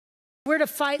we're to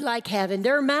fight like heaven.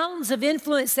 There are mountains of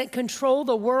influence that control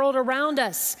the world around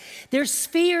us. There's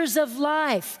spheres of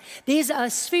life. These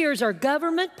spheres are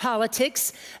government,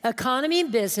 politics, economy and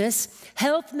business,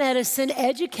 health, medicine,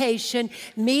 education,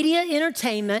 media,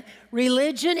 entertainment,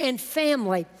 religion, and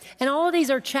family. And all of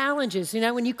these are challenges. You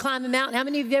know, when you climb a mountain, how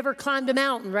many of you ever climbed a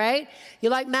mountain, right? You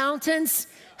like mountains?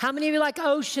 How many of you like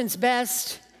oceans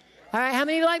best? All right, how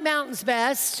many of you like mountains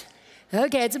best?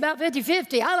 Okay, it's about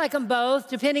 50-50. I like them both,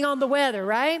 depending on the weather,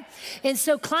 right? And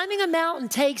so climbing a mountain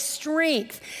takes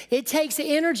strength. It takes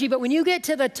energy, but when you get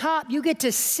to the top, you get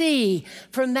to see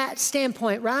from that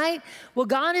standpoint, right? Well,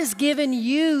 God has given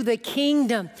you the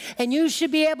kingdom, and you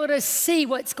should be able to see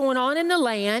what's going on in the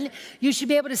land. You should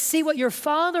be able to see what your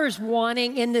Father's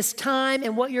wanting in this time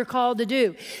and what you're called to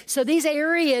do. So these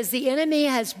areas, the enemy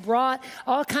has brought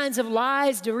all kinds of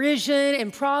lies, derision,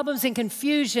 and problems and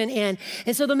confusion in.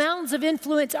 And so the mountains of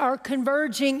influence are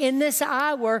converging in this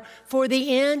hour for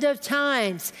the end of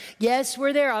times. Yes,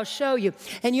 we're there. I'll show you.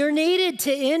 And you're needed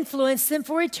to influence them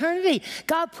for eternity.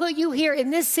 God put you here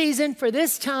in this season for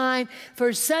this time,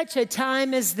 for such a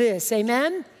time as this.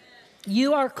 Amen?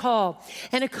 You are called.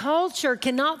 And a culture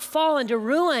cannot fall into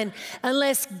ruin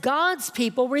unless God's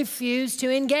people refuse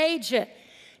to engage it.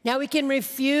 Now, we can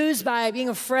refuse by being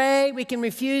afraid. We can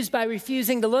refuse by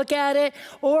refusing to look at it.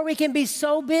 Or we can be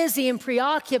so busy and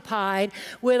preoccupied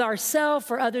with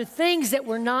ourselves or other things that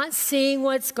we're not seeing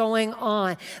what's going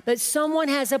on. But someone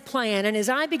has a plan. And as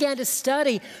I began to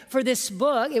study for this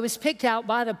book, it was picked out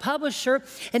by the publisher.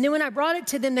 And then when I brought it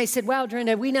to them, they said, wow,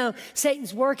 Drenda, we know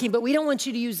Satan's working, but we don't want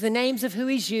you to use the names of who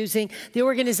he's using, the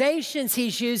organizations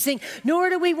he's using, nor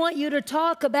do we want you to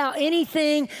talk about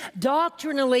anything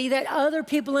doctrinally that other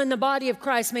people in the body of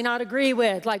Christ may not agree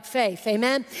with, like faith,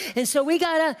 amen? And so we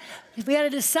gotta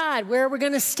decide where we're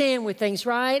gonna stand with things,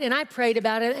 right? And I prayed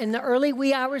about it in the early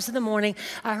wee hours of the morning.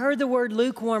 I heard the word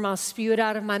lukewarm, I'll spew it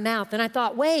out of my mouth. And I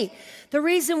thought, wait, the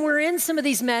reason we're in some of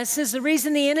these messes, the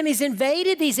reason the enemy's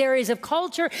invaded these areas of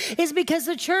culture is because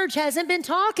the church hasn't been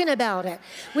talking about it.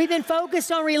 We've been focused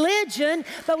on religion,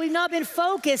 but we've not been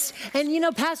focused. And you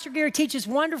know, Pastor Gary teaches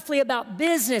wonderfully about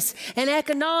business and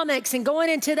economics and going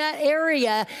into that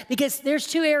area, because there's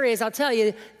two areas, I'll tell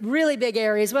you, really big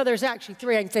areas. Well, there's actually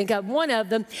three I can think of. One of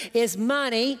them is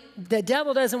money. The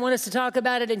devil doesn't want us to talk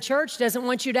about it in church, doesn't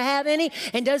want you to have any,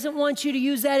 and doesn't want you to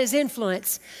use that as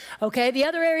influence. Okay, the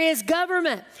other area is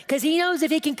government, because he knows if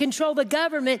he can control the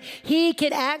government, he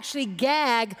can actually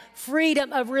gag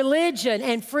freedom of religion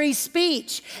and free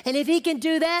speech. And if he can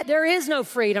do that, there is no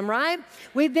freedom, right?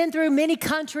 We've been through many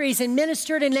countries and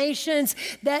ministered in nations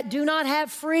that do not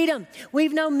have freedom.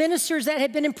 We've known ministers that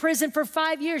have been in prison for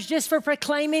 5 years just for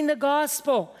proclaiming the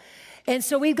gospel. And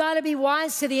so we've got to be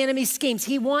wise to the enemy's schemes.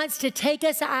 He wants to take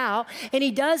us out, and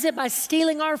he does it by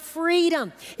stealing our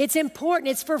freedom. It's important.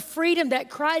 It's for freedom that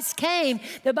Christ came.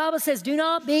 The Bible says, do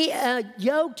not be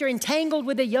yoked or entangled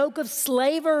with the yoke of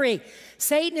slavery.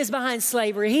 Satan is behind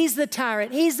slavery. He's the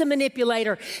tyrant. He's the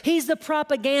manipulator. He's the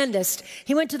propagandist.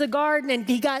 He went to the garden and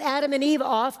he got Adam and Eve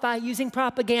off by using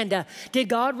propaganda. Did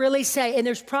God really say? And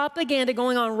there's propaganda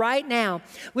going on right now.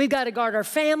 We've got to guard our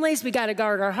families. We've got to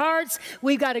guard our hearts.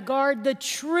 We've got to guard the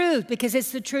truth, because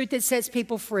it's the truth that sets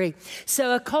people free.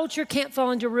 So a culture can't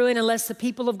fall into ruin unless the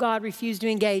people of God refuse to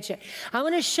engage it. I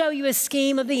want to show you a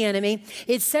scheme of the enemy.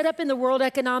 It's set up in the World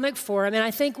Economic Forum, and I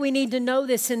think we need to know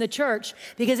this in the church,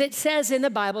 because it says in the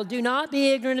Bible, do not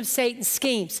be ignorant of Satan's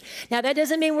schemes. Now, that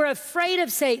doesn't mean we're afraid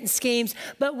of Satan's schemes,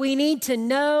 but we need to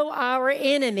know our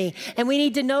enemy, and we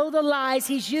need to know the lies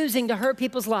he's using to hurt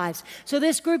people's lives. So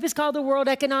this group is called the World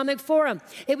Economic Forum.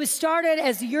 It was started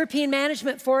as the European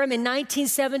Management Forum in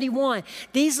 1971.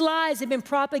 These lies have been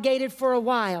propagated for a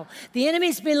while. The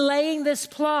enemy's been laying this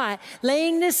plot,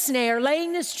 laying this snare,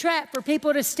 laying this trap for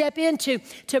people to step into,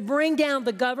 to bring down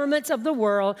the governments of the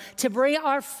world, to bring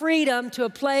our freedom to a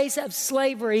place of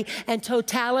slavery and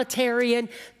totalitarian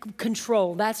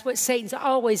control. That's what Satan's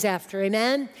always after,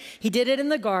 amen? He did it in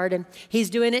the garden.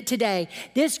 He's doing it today.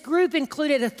 This group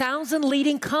included 1,000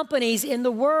 leading companies in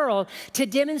the world to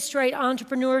demonstrate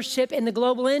entrepreneurship in the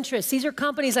global interest. These are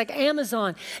companies like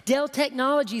Amazon, Dell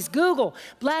Technologies, Google,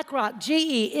 BlackRock,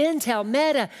 GE, Intel,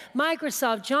 Meta,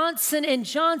 Microsoft, Johnson &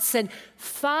 Johnson,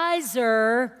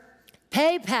 Pfizer,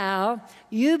 PayPal,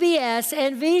 UBS,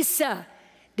 and Visa.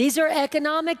 These are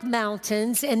economic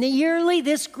mountains, and yearly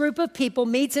this group of people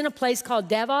meets in a place called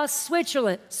Davos,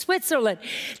 Switzerland.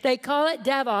 They call it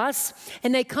Davos,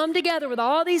 and they come together with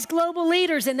all these global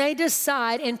leaders, and they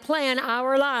decide and plan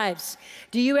our lives.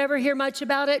 Do you ever hear much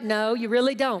about it? No, you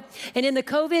really don't. And in the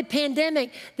COVID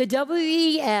pandemic, the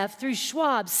WEF, through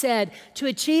Schwab, said to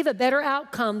achieve a better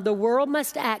outcome, the world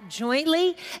must act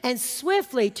jointly and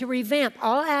swiftly to revamp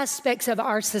all aspects of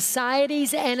our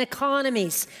societies and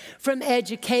economies, from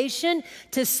education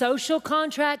to social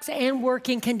contracts and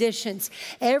working conditions.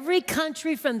 Every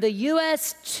country from the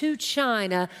U.S. to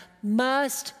China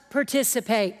must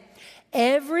participate.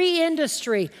 Every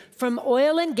industry, from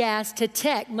oil and gas to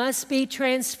tech, must be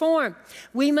transformed.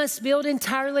 We must build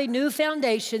entirely new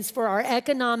foundations for our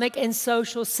economic and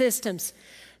social systems.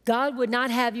 God would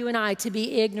not have you and I to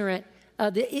be ignorant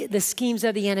of the schemes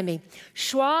of the enemy.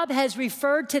 Schwab has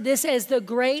referred to this as the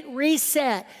Great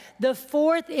Reset, the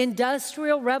fourth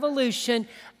industrial revolution,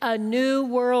 a new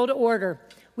world order.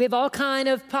 We have all kinds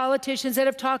of politicians that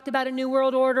have talked about a new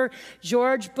world order.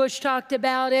 George Bush talked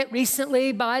about it.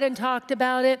 Recently, Biden talked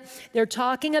about it. They're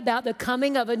talking about the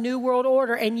coming of a new world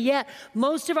order. And yet,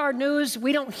 most of our news,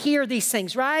 we don't hear these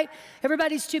things, right?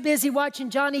 Everybody's too busy watching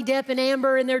Johnny Depp and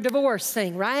Amber and their divorce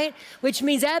thing, right? Which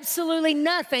means absolutely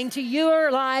nothing to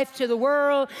your life, to the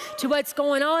world, to what's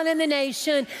going on in the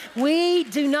nation. We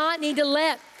do not need to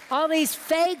let all these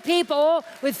fake people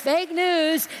with fake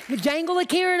news jangle a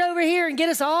carrot over here and get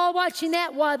us all watching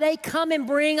that while they come and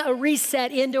bring a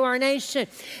reset into our nation.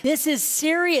 This is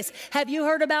serious. Have you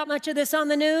heard about much of this on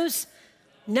the news?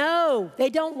 No, they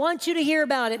don't want you to hear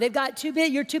about it. They've got too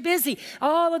big. You're too busy.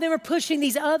 All of them are pushing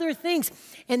these other things.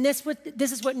 And this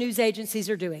is what news agencies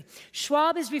are doing.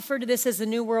 Schwab has referred to this as the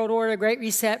New World Order, Great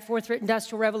Reset, Fourth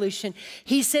Industrial Revolution.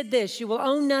 He said this: you will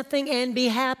own nothing and be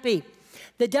happy.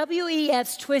 The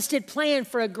WEF's twisted plan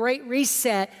for a great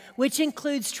reset, which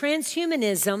includes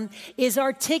transhumanism, is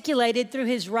articulated through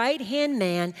his right-hand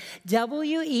man,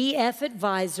 WEF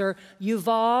advisor,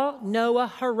 Yuval Noah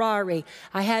Harari.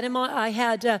 I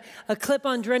had a clip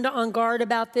on Drenda on Guard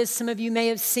about this. Some of you may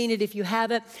have seen it if you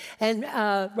haven't. And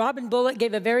Robin Bullock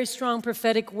gave a very strong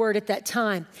prophetic word at that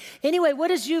time. Anyway, what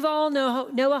is Yuval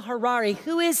Noah Harari?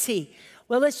 Who is he?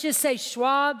 Well, let's just say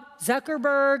Schwab,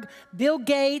 Zuckerberg, Bill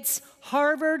Gates,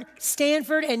 Harvard,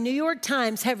 Stanford, and New York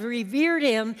Times have revered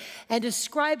him and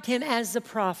described him as the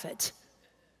prophet.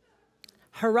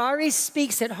 Harari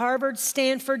speaks at Harvard,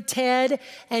 Stanford, TED,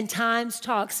 and Times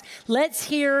Talks. Let's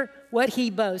hear what he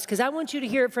boasts, because I want you to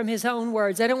hear it from his own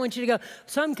words. I don't want you to go,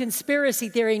 some conspiracy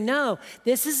theory. No,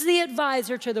 this is the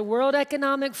advisor to the World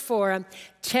Economic Forum.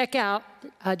 Check out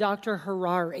Dr.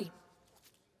 Harari.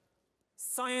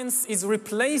 Science is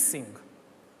replacing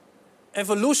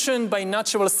evolution by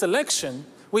natural selection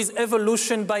with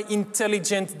evolution by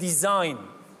intelligent design.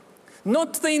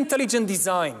 Not the intelligent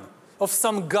design of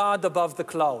some god above the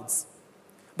clouds,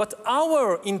 but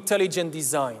our intelligent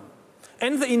design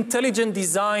and the intelligent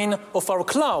design of our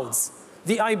clouds.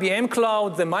 The IBM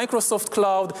cloud, the Microsoft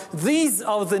cloud, these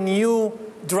are the new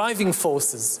driving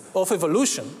forces of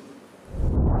evolution.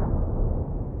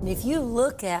 And if you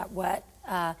look at what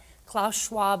Klaus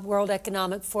Schwab, World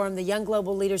Economic Forum, the young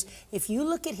global leaders, if you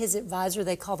look at his advisor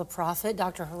they call the prophet,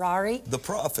 Dr. Harari. The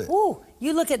prophet. Ooh,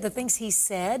 you look at the things he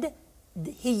said,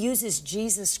 he uses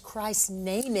Jesus Christ's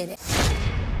name in it.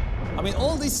 I mean,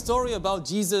 all this story about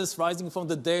Jesus rising from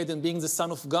the dead and being the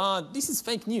Son of God, this is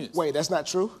fake news. Wait, that's not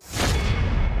true?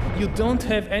 You don't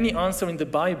have any answer in the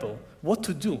Bible what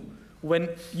to do when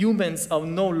humans are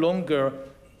no longer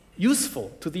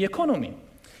useful to the economy.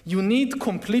 You need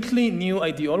completely new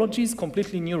ideologies,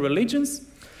 completely new religions,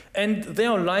 and they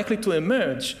are likely to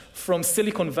emerge from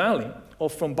Silicon Valley or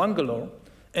from Bangalore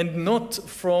and not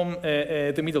from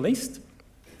the Middle East.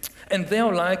 And they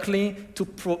are likely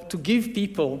to give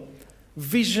people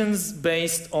visions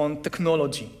based on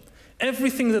technology.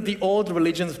 Everything that the old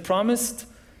religions promised,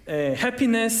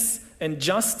 happiness and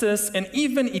justice and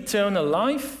even eternal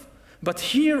life, but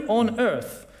here on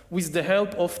earth with the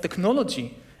help of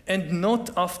technology, and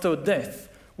not after death,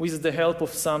 with the help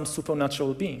of some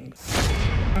supernatural being.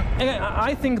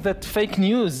 I think that fake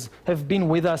news have been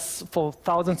with us for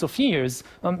thousands of years.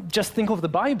 Just think of the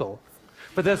Bible.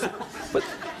 But there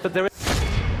is...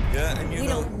 Yeah, and we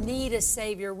don't need a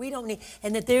savior. We don't need...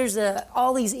 And that there's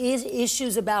all these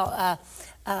issues about...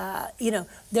 we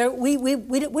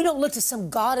don't look to some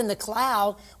God in the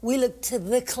cloud. We look to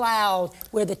the cloud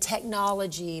where the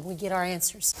technology, we get our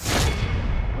answers.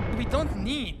 We don't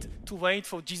need to wait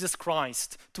for Jesus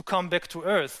Christ to come back to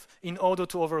earth in order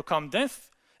to overcome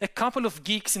death. A couple of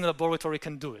geeks in a laboratory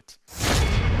can do it.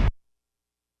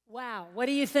 Wow, what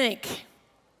do you think?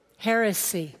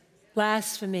 heresy,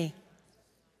 blasphemy.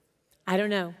 I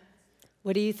don't know.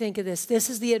 What do you think of this? This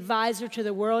is the advisor to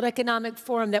the World Economic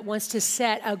Forum that wants to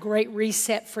set a great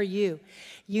reset for you.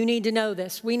 You need to know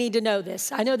this. We need to know this.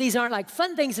 I know these aren't like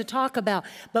fun things to talk about,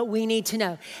 but we need to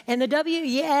know. And the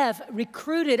WEF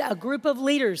recruited a group of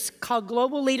leaders called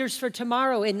Global Leaders for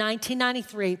Tomorrow in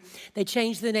 1993. They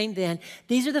changed the name then.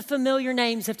 These are the familiar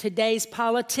names of today's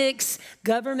politics,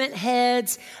 government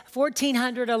heads,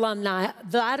 1,400 alumni: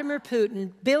 Vladimir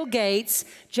Putin, Bill Gates,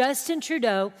 Justin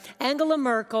Trudeau, Angela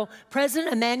Merkel,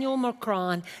 President Emmanuel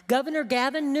Macron, Governor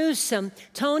Gavin Newsom,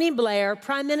 Tony Blair,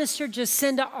 Prime Minister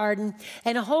Jacinda Ardern,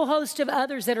 and a whole host of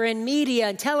others that are in media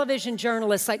and television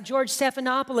journalists like George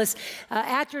Stephanopoulos,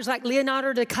 actors like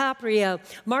Leonardo DiCaprio,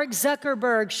 Mark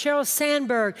Zuckerberg, Sheryl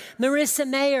Sandberg, Marissa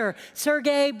Mayer,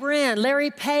 Sergey Brin,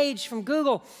 Larry Page from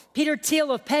Google, Peter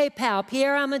Thiel of PayPal,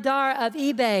 Pierre Amadar of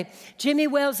eBay, Jimmy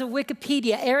Wales of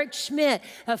Wikipedia, Eric Schmidt,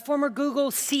 a former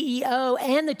Google CEO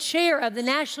and the chair of the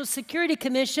National Security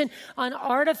Commission on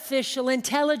Artificial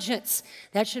Intelligence.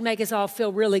 That should make us all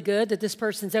feel really good that this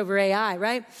person's over AI,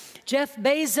 right? Jeff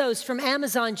Bezos from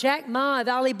Amazon, Jack Ma of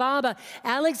Alibaba,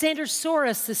 Alexander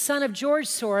Soros, the son of George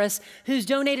Soros, who's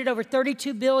donated over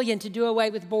 $32 billion to do away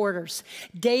with borders,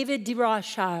 David de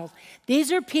Rothschild.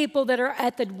 These are people that are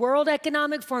at the World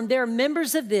Economic Forum. They're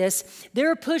members of this.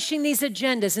 They're pushing these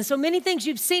agendas. And so many things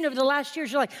you've seen over the last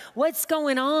years, you're like, what's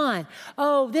going on?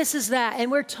 Oh, this is that.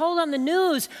 And we're told on the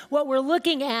news what we're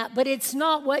looking at, but it's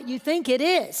not what you think it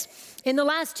is. In the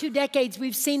last 2 decades,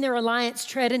 we've seen their alliance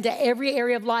tread into every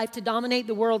area of life to dominate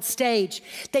the world stage.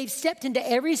 They've stepped into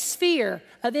every sphere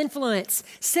of influence.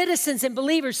 Citizens and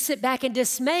believers sit back in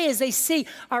dismay as they see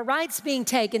our rights being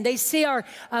taken. They see our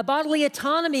bodily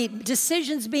autonomy,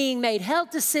 decisions being made,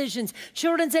 health decisions,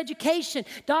 children's education,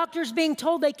 doctors being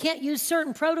told they can't use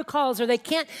certain protocols or they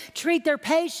can't treat their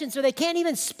patients or they can't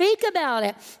even speak about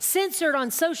it. Censored on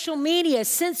social media,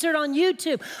 censored on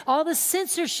YouTube, all the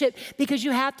censorship because you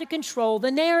have to control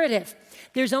the narrative.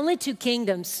 There's only 2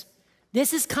 kingdoms.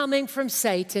 This is coming from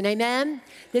Satan, amen?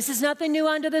 This is nothing new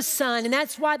under the sun, and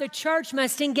that's why the church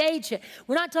must engage it.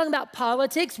 We're not talking about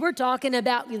politics. We're talking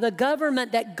about the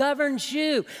government that governs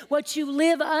you, what you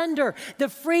live under, the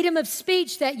freedom of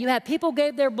speech that you have. People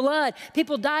gave their blood.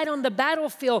 People died on the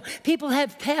battlefield. People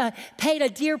have paid a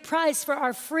dear price for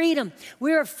our freedom.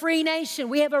 We're a free nation.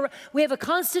 We have a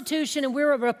constitution, and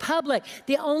we're a republic,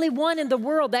 the only one in the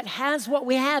world that has what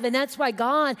we have, and that's why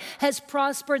God has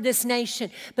prospered this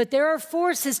nation. But there are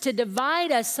forces to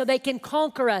divide us so they can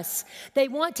conquer us. They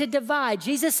want to divide.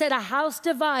 Jesus said a house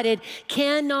divided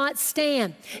cannot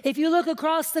stand. If you look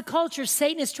across the culture,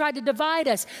 Satan has tried to divide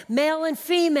us, male and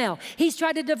female. He's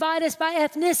tried to divide us by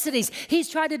ethnicities. He's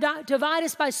tried to divide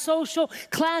us by social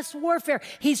class warfare.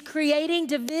 He's creating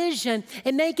division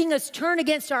and making us turn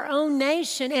against our own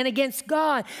nation and against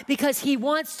God because he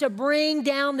wants to bring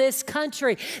down this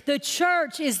country. The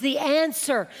church is the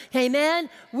answer.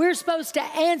 Amen? We're supposed to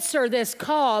answer this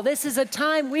call. This is a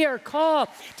time we are called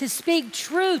to speak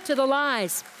truth to the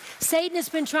lies. Satan has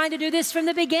been trying to do this from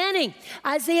the beginning.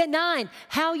 Isaiah 9,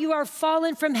 how you are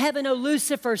fallen from heaven, O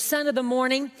Lucifer, son of the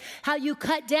morning, how you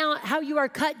are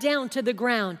cut down to the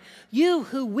ground. You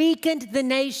who weakened the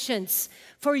nations.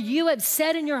 For you have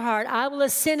said in your heart, I will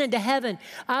ascend into heaven.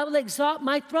 I will exalt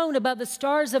my throne above the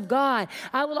stars of God.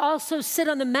 I will also sit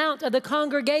on the mount of the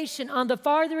congregation on the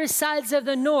farthest sides of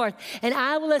the north, and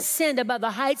I will ascend above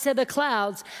the heights of the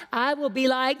clouds. I will be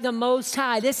like the Most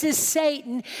High. This is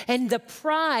Satan and the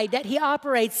pride that he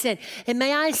operates in. And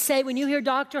may I say, when you hear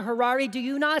Dr. Harari, do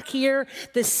you not hear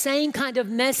the same kind of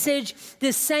message,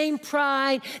 the same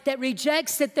pride that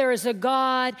rejects that there is a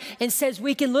God and says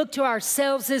we can look to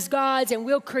ourselves as gods and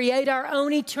we'll create our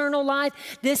own eternal life?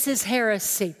 This is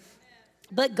heresy.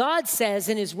 But God says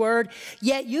in his word,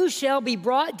 yet you shall be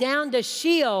brought down to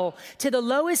Sheol, to the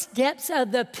lowest depths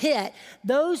of the pit.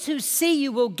 Those who see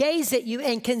you will gaze at you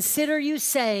and consider you,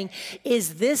 saying,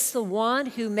 is this the one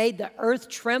who made the earth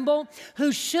tremble,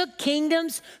 who shook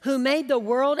kingdoms, who made the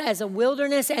world as a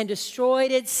wilderness and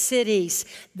destroyed its cities?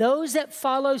 Those that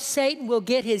follow Satan will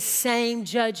get his same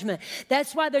judgment.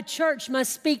 That's why the church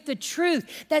must speak the truth.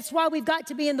 That's why we've got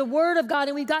to be in the word of God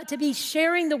and we've got to be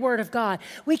sharing the word of God.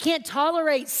 We can't tolerate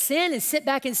tolerate sin and sit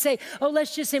back and say, oh,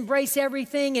 let's just embrace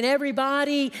everything and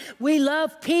everybody. We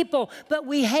love people, but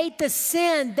we hate the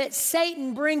sin that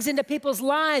Satan brings into people's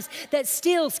lives that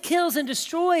steals, kills, and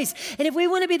destroys. And if we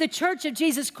want to be the church of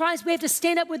Jesus Christ, we have to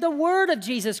stand up with the word of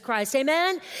Jesus Christ.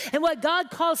 Amen? And what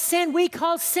God calls sin, we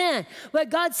call sin. What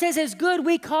God says is good,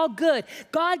 we call good.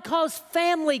 God calls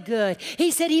family good.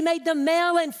 He said he made them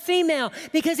male and female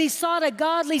because he sought a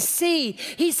godly seed.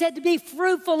 He said to be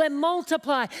fruitful and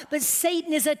multiply. But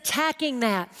Satan is attacking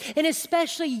that. And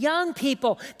especially young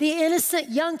people. The innocent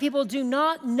young people do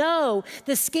not know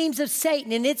the schemes of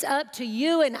Satan. And it's up to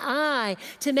you and I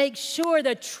to make sure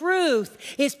the truth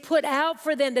is put out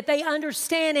for them, that they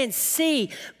understand and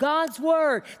see God's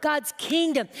word, God's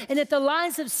kingdom, and that the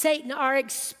lies of Satan are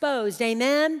exposed.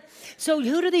 Amen? So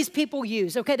who do these people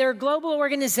use? Okay, there are global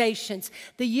organizations,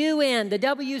 the UN, the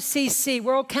WCC,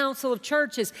 World Council of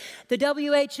Churches, the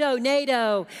WHO,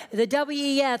 NATO, the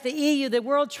WEF, the EU, the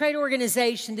World Trade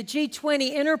Organization, the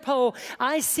G20, Interpol,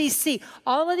 ICC.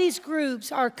 All of these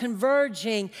groups are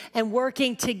converging and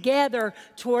working together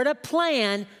toward a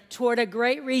plan, toward a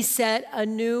great reset, a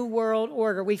new world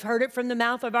order. We've heard it from the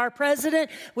mouth of our president.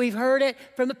 We've heard it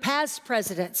from the past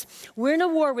presidents. We're in a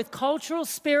war with cultural,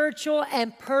 spiritual,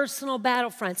 and personal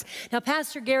battlefronts. Now,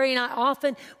 Pastor Gary and I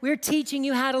we're teaching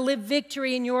you how to live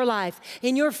victory in your life,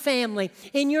 in your family,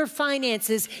 in your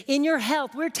finances, in your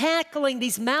health. We're tackling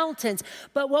these mountains,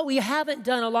 but what we haven't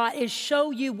done a lot is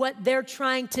show you what they're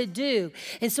trying to do.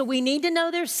 And so we need to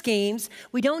know their schemes.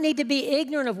 We don't need to be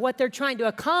ignorant of what they're trying to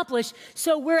accomplish,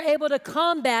 so we're able to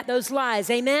combat those lies.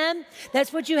 Amen?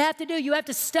 That's what you have to do. You have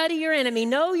to study your enemy,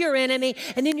 know your enemy,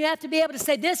 and then you have to be able to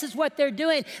say, this is what they're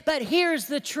doing, but here's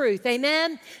the truth.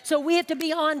 Amen? So we have to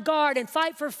be on guard and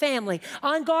fight for family,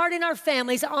 on guard in our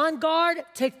families, on guard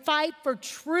to fight for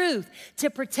truth,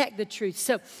 to protect the truth.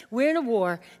 So we're in a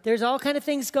war. There's all kinds of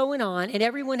things going on, and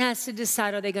everyone has to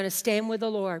decide, are they going to stand with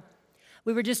the Lord?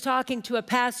 We were just talking to a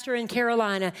pastor in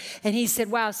Carolina, and he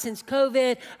said, wow, since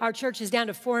COVID, our church is down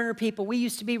to 400 people. We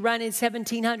used to be running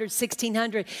 1,700,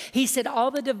 1,600. He said,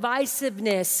 all the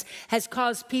divisiveness has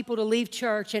caused people to leave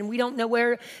church, and we don't know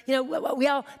where,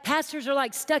 pastors are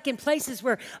like stuck in places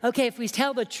where, okay, if we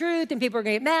tell the truth, then people are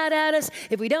going to get mad at us.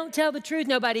 If we don't tell the truth,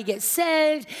 nobody gets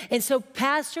saved. And so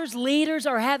pastors, leaders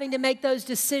are having to make those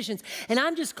decisions. And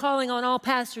I'm just calling on all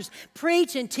pastors,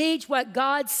 preach and teach what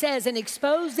God says and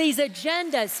expose these agendas.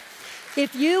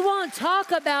 If you won't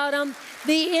talk about them,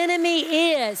 the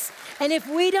enemy is. And if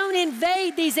we don't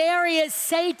invade these areas,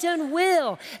 Satan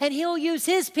will. And he'll use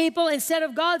his people instead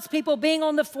of God's people being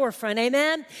on the forefront.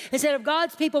 Amen? Instead of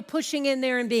God's people pushing in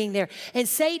there and being there. And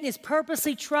Satan has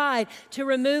purposely tried to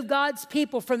remove God's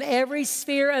people from every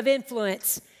sphere of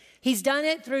influence. He's done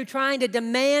it through trying to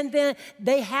demand them.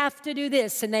 They have to do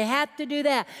this and they have to do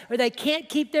that, or they can't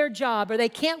keep their job, or they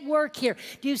can't work here.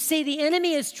 Do you see? The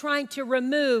enemy is trying to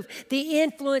remove the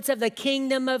influence of the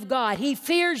kingdom of God. He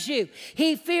fears you.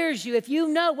 He fears you. If you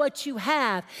know what you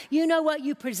have, you know what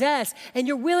you possess, and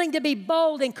you're willing to be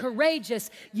bold and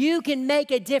courageous, you can make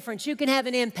a difference. You can have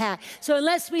an impact. So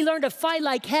unless we learn to fight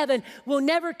like heaven, we'll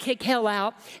never kick hell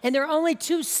out. And there are only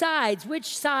two sides.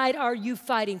 Which side are you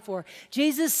fighting for?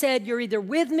 Jesus said, you're either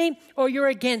with me or you're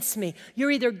against me.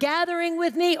 You're either gathering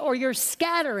with me or you're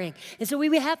scattering. And so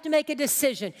we have to make a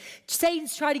decision.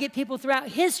 Satan's tried to get people throughout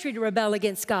history to rebel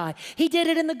against God. He did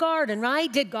it in the garden,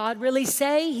 right? Did God really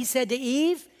say? He said to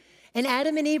Eve, and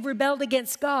Adam and Eve rebelled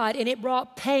against God, and it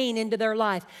brought pain into their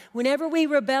life. Whenever we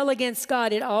rebel against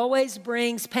God, it always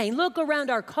brings pain. Look around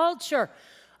our culture.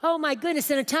 Oh my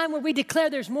goodness, in a time where we declare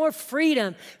there's more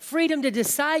freedom, freedom to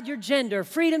decide your gender,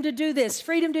 freedom to do this,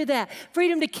 freedom to do that,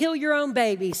 freedom to kill your own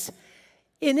babies.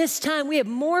 In this time, we have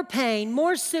more pain,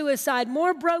 more suicide,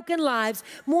 more broken lives,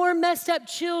 more messed up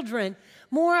children,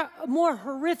 more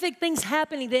horrific things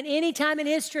happening than any time in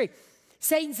history.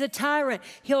 Satan's a tyrant.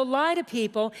 He'll lie to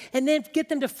people and then get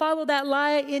them to follow that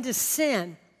lie into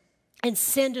sin. And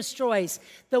sin destroys.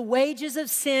 The wages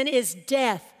of sin is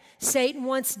death. Satan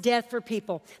wants death for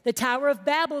people. The Tower of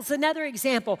Babel is another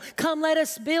example. Come, let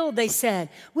us build, they said.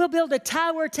 We'll build a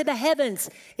tower to the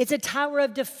heavens. It's a tower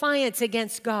of defiance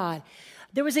against God.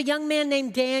 There was a young man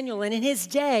named Daniel, and in his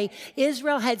day,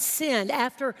 Israel had sinned.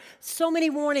 After so many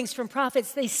warnings from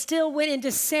prophets, they still went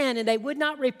into sin, and they would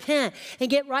not repent and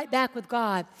get right back with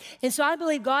God. And so I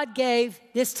believe God gave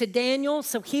this to Daniel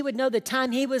so he would know the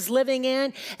time he was living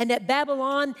in, and that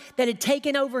Babylon that had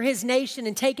taken over his nation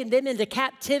and taken them into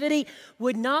captivity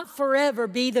would not forever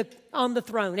be the on the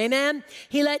throne. Amen?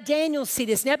 He let Daniel see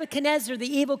this. Nebuchadnezzar, the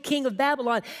evil king of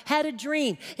Babylon, had a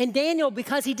dream. And Daniel,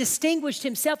 because he distinguished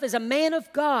himself as a man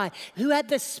of God who had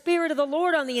the Spirit of the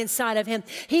Lord on the inside of him,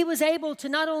 he was able to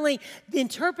not only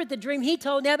interpret the dream, he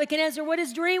told Nebuchadnezzar what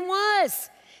his dream was.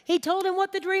 He told him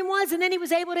what the dream was, and then he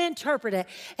was able to interpret it.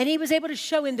 And he was able to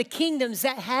show him the kingdoms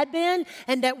that had been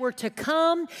and that were to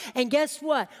come. And guess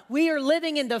what? We are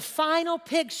living in the final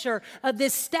picture of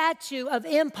this statue of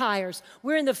empires.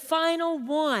 We're in the final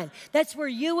one. That's where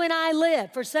you and I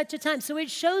live for such a time. So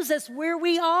it shows us where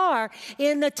we are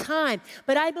in the time.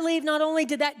 But I believe not only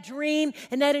did that dream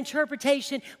and that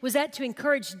interpretation was that to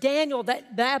encourage Daniel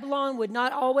that Babylon would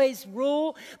not always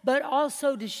rule, but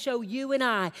also to show you and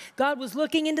I. God was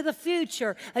looking into the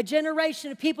future, a generation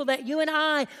of people that you and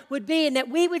I would be, and that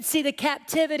we would see the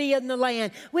captivity in the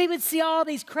land. We would see all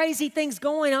these crazy things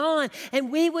going on,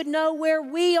 and we would know where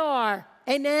we are.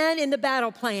 Amen, in the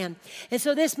battle plan. And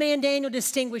so this man, Daniel,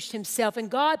 distinguished himself, and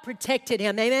God protected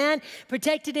him, amen?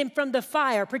 Protected him from the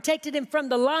fire, protected him from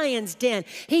the lion's den.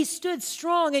 He stood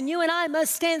strong, and you and I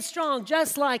must stand strong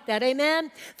just like that,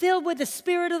 amen? Filled with the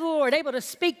Spirit of the Lord, able to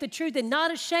speak the truth and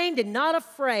not ashamed and not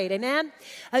afraid, amen?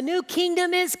 A new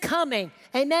kingdom is coming,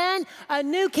 amen? A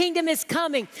new kingdom is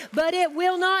coming, but it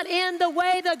will not end the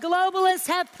way the globalists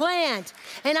have planned.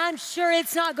 And I'm sure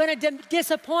it's not going to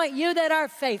disappoint you that are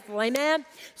faithful, amen?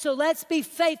 So let's be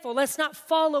faithful. Let's not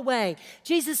fall away.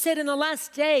 Jesus said in the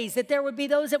last days that there would be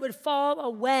those that would fall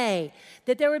away,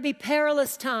 that there would be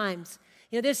perilous times.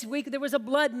 You know, this week there was a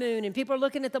blood moon, and people are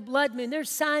looking at the blood moon. There's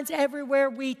signs everywhere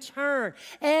we turn,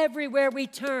 everywhere we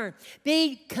turn.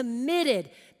 Be committed.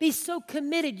 Be so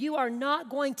committed. You are not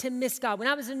going to miss God. When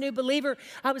I was a new believer,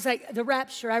 I was like, the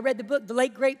rapture. I read the book, The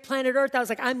Late Great Planet Earth. I was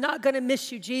like, I'm not going to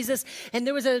miss you, Jesus. And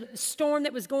there was a storm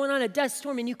that was going on, a dust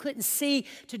storm, and you couldn't see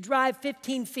to drive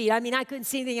 15 feet. I mean, I couldn't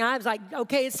see anything. I was like,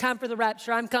 okay, it's time for the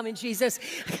rapture. I'm coming, Jesus.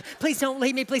 Please don't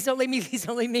leave me. Please don't leave me. Please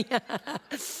don't leave me.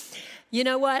 You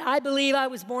know what? I believe I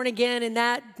was born again in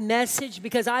that message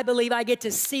because I believe I get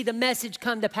to see the message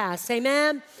come to pass.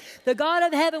 Amen? The God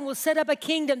of heaven will set up a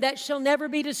kingdom that shall never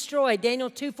be destroyed. Daniel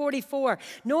 2:44.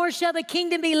 Nor shall the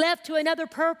kingdom be left to another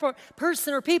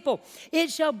person or people. It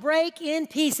shall break in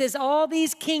pieces all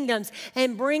these kingdoms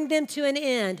and bring them to an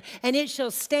end. And it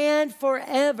shall stand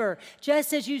forever.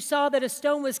 Just as you saw that a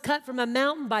stone was cut from a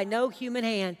mountain by no human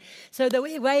hand. So the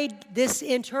way this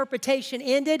interpretation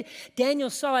ended, Daniel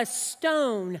saw a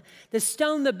stone, the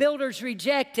stone the builders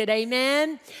rejected,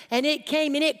 amen? And it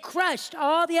came and it crushed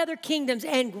all the other kingdoms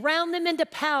and ground them into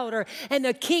powder, and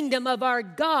the kingdom of our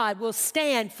God will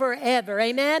stand forever,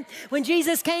 amen? When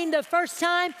Jesus came the first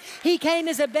time, he came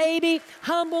as a baby,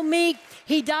 humble, meek.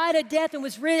 He died a death and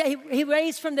was he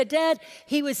raised from the dead.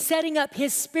 He was setting up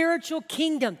his spiritual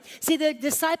kingdom. See, the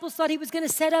disciples thought he was going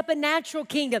to set up a natural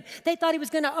kingdom. They thought he was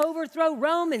going to overthrow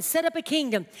Rome and set up a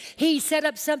kingdom. He set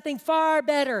up something far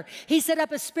better. He set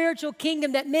up a spiritual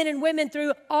kingdom that men and women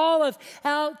through all of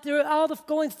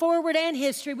going forward and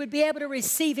history would be able to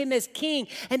receive him as king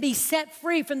and be set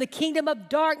free from the kingdom of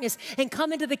darkness and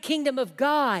come into the kingdom of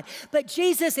God. But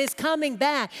Jesus is coming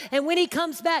back. And when he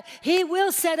comes back, he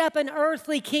will set up an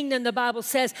earthly kingdom, the Bible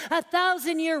says,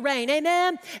 1,000-year reign.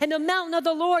 Amen? And the mountain of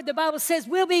the Lord, the Bible says,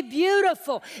 will be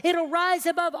beautiful. It'll rise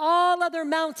above all other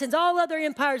mountains, all other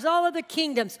empires, all other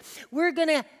kingdoms. We're going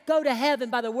to go to heaven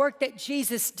by the work that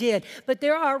Jesus did. But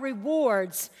there are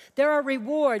rewards. There are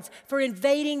rewards for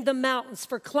invading the mountains,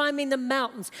 for climbing the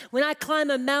mountains. When I climb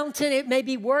a mountain, it may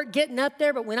be work getting up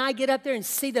there, but when I get up there and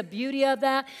see the beauty of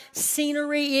that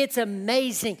scenery, it's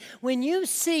amazing. When you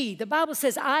see, the Bible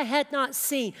says, I had not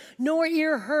seen, nor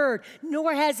ear heard,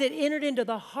 nor has it entered into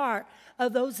the heart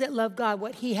of those that love God,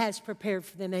 what he has prepared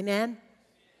for them. Amen?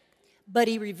 But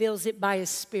he reveals it by his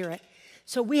Spirit.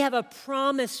 So we have a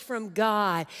promise from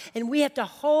God, and we have to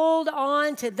hold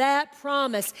on to that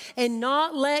promise and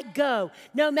not let go.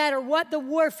 No matter what the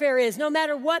warfare is, no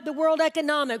matter what the World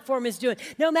Economic Forum is doing,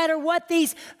 no matter what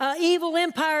these evil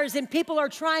empires and people are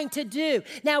trying to do.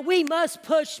 Now, we must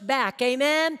push back,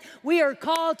 amen? We are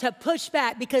called to push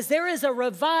back because there is a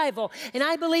revival, and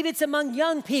I believe it's among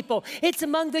young people. It's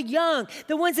among the young,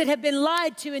 the ones that have been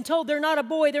lied to and told they're not a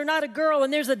boy, they're not a girl,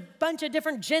 and there's a bunch of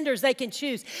different genders they can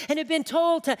choose, and have been told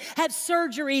to have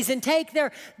surgeries and take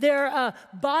their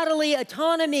bodily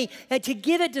autonomy and to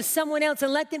give it to someone else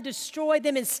and let them destroy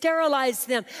them and sterilize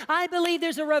them. I believe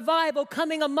there's a revival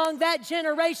coming among that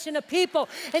generation of people,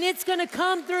 and it's going to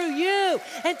come through you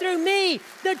and through me,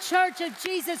 the church of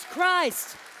Jesus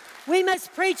Christ. We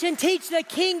must preach and teach the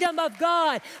kingdom of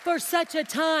God for such a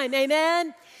time,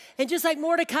 amen? And just like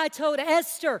Mordecai told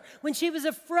Esther when she was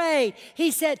afraid,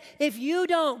 he said, if you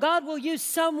don't, God will use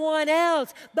someone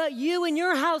else, but you and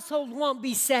your household won't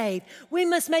be saved. We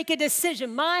must make a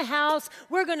decision. My house,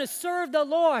 we're going to serve the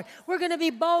Lord. We're going to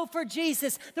be bold for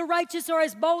Jesus. The righteous are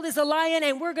as bold as a lion,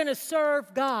 and we're going to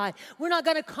serve God. We're not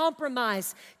going to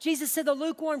compromise. Jesus said the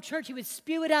lukewarm church, he would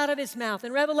spew it out of his mouth.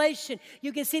 In Revelation,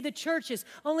 you can see the churches.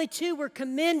 Only 2 were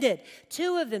commended.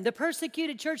 2 of them, the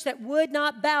persecuted church that would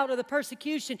not bow to the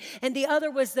persecution, and the other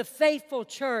was the faithful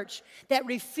church that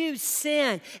refused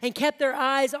sin and kept their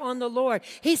eyes on the Lord.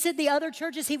 He said the other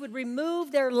churches, he would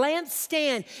remove their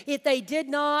lampstand if they did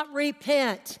not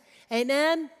repent.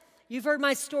 Amen? You've heard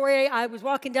my story. I was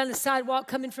walking down the sidewalk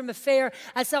coming from a fair.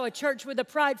 I saw a church with a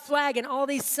pride flag and all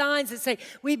these signs that say,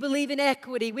 we believe in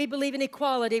equity, we believe in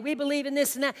equality, we believe in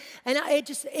this and that. And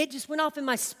it just went off in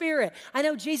my spirit. I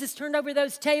know Jesus turned over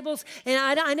those tables,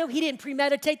 and I know he didn't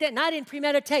premeditate that, and I didn't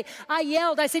premeditate. I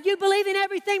yelled. I said, you believe in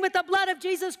everything with the blood of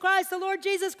Jesus Christ, the Lord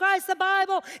Jesus Christ, the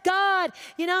Bible, God,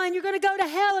 and you're going to go to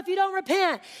hell if you don't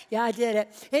repent. Yeah, I did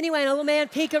it. Anyway, and a little man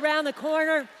peeked around the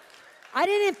corner. I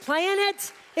didn't plan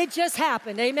it. It just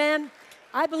happened, amen?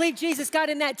 I believe Jesus got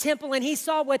in that temple and he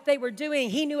saw what they were doing.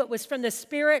 He knew it was from the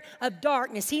spirit of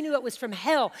darkness. He knew it was from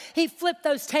hell. He flipped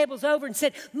those tables over and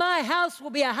said, my house will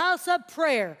be a house of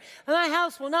prayer. My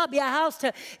house will not be a house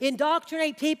to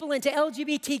indoctrinate people into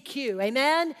LGBTQ,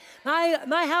 amen?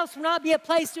 My house will not be a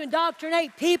place to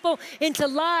indoctrinate people into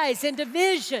lies and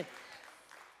division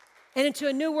and into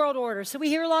a new world order. So we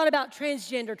hear a lot about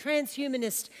transgender,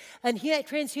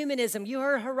 transhumanism. You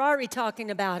heard Harari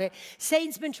talking about it.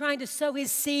 Satan's been trying to sow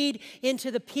his seed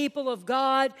into the people of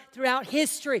God throughout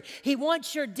history. He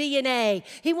wants your DNA.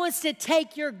 He wants to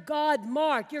take your God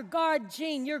mark, your God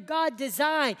gene, your God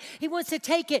design. He wants to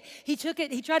take it. He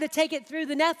tried to take it through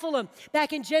the Nephilim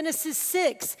back in Genesis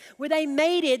 6, where they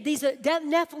mated these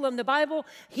Nephilim. The Bible,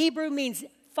 Hebrew means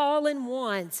fallen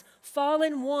ones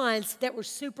that were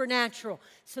supernatural.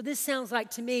 So this sounds like,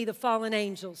 to me, the fallen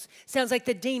angels. Sounds like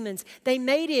the demons. They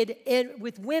mated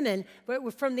with women but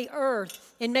were from the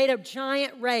earth and made a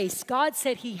giant race. God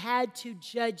said he had to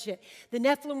judge it. The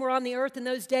Nephilim were on the earth in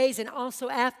those days and also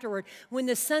afterward. When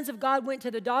the sons of God went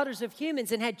to the daughters of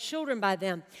humans and had children by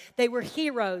them, they were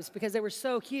heroes because they were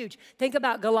so huge. Think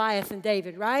about Goliath and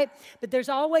David, right? But there's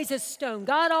always a stone.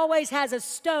 God always has a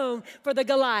stone for the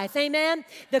Goliath, amen?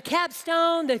 The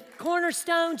capstone, the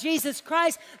cornerstone, Jesus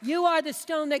Christ, you are the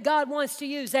stone that God wants to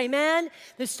use, amen?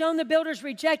 The stone the builders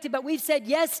rejected, but we've said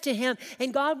yes to him,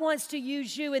 and God wants to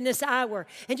use you in this hour.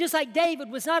 And just like David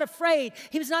was not afraid,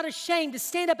 he was not ashamed to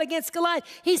stand up against Goliath.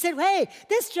 He said, hey,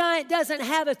 this giant doesn't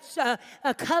have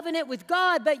a covenant with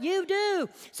God, but you do.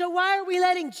 So why are we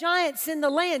letting giants in the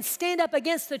land stand up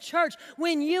against the church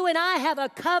when you and I have a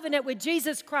covenant with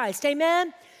Jesus Christ,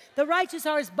 amen? The righteous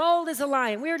are as bold as a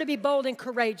lion. We are to be bold and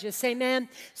courageous, amen?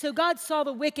 So God saw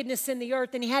the wickedness in the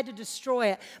earth and he had to destroy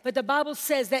it. But the Bible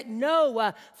says that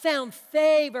Noah found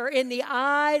favor in the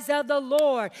eyes of the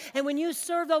Lord. And when you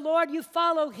serve the Lord, you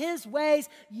follow his ways,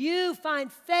 you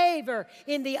find favor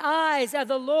in the eyes of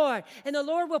the Lord. And the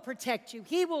Lord will protect you.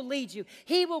 He will lead you.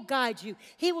 He will guide you.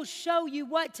 He will show you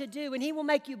what to do, and he will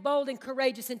make you bold and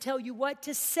courageous and tell you what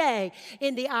to say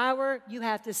in the hour you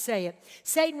have to say it.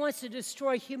 Satan wants to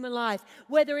destroy human life,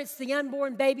 whether it's the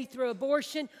unborn baby through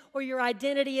abortion or your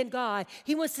identity in God.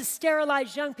 He wants to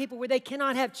sterilize young people where they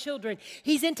cannot have children.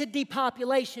 He's into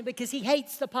depopulation because he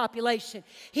hates the population.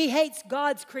 He hates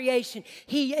God's creation.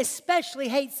 He especially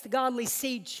hates the godly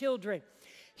seed children.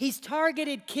 He's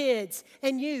targeted kids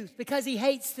and youth because he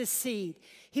hates the seed.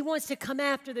 He wants to come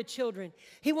after the children.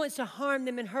 He wants to harm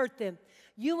them and hurt them.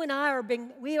 You and I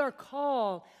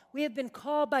we have been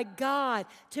called by God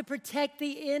to protect the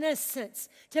innocents,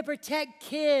 to protect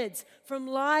kids from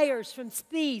liars, from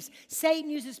thieves.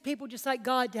 Satan uses people just like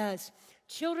God does.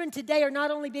 Children today are not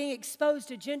only being exposed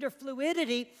to gender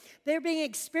fluidity, they're being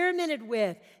experimented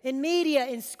with. In media,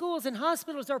 in schools, and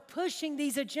hospitals are pushing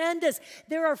these agendas.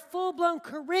 There are full-blown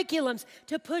curriculums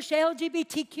to push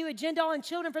LGBTQ agenda on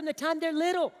children from the time they're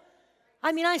little.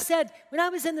 I mean, I said, when I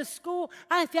was in the school,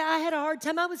 I had a hard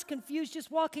time. I was confused just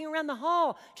walking around the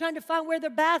hall, trying to find where the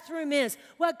bathroom is,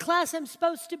 what class I'm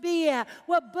supposed to be at,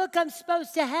 what book I'm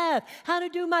supposed to have, how to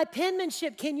do my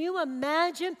penmanship. Can you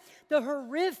imagine the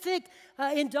horrific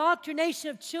indoctrination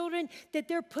of children that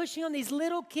they're pushing on these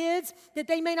little kids, that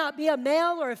they may not be a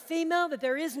male or a female, that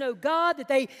there is no God,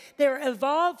 that they're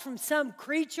evolved from some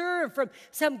creature or from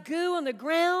some goo on the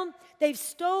ground? They've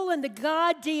stolen the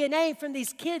God DNA from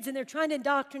these kids, and they're trying to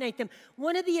indoctrinate them.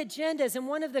 One of the agendas and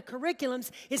one of the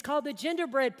curriculums is called the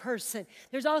genderbread person.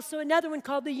 There's also another one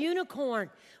called the unicorn.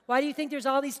 Why do you think there's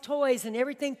all these toys and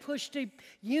everything pushed to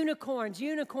unicorns?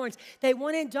 They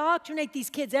want to indoctrinate these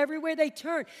kids everywhere they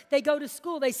turn. They go to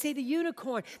school, they see the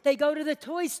unicorn. They go to the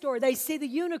toy store, they see the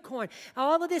unicorn.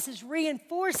 All of this is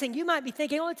reinforcing. You might be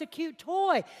thinking, oh, it's a cute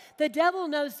toy. The devil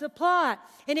knows the plot,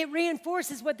 and it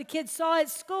reinforces what the kids saw at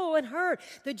school and heard.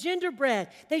 The genderbread.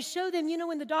 They show them,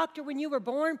 when you were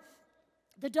born,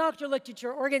 the doctor looked at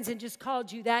your organs and just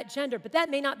called you that gender, but that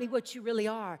may not be what you really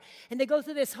are. And they go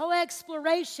through this whole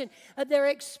exploration of their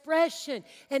expression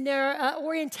and their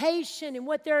orientation and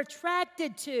what they're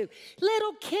attracted to.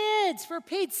 Little kids, for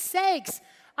Pete's sakes.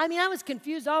 I was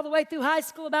confused all the way through high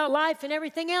school about life and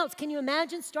everything else. Can you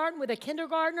imagine starting with a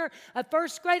kindergartner, a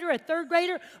first grader, a third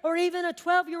grader, or even a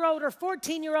 12-year-old or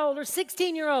 14-year-old or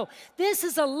 16-year-old? This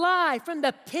is a lie from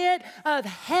the pit of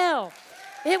hell.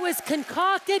 It was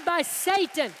concocted by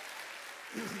Satan.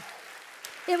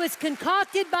 It was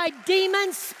concocted by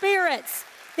demon spirits.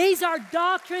 These are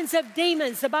doctrines of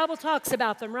demons. The Bible talks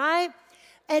about them, right?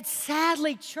 And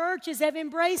sadly, churches have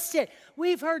embraced it.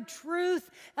 We've heard truth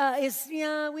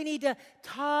we need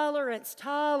tolerance,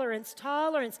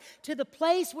 to the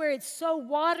place where it's so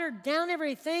watered down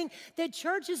everything that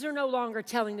churches are no longer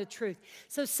telling the truth.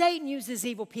 So Satan uses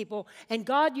evil people, and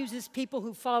God uses people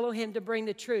who follow him to bring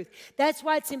the truth. That's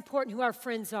why it's important who our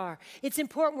friends are. It's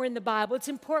important we're in the Bible. It's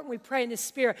important we pray in the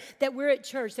Spirit, that we're at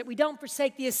church, that we don't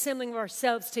forsake the assembling of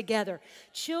ourselves together.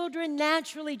 Children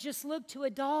naturally just look to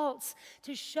adults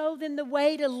to show them the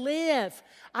way to live.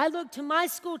 I look to my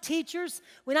school teachers.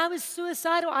 When I was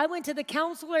suicidal, I went to the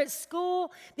counselor at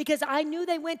school because I knew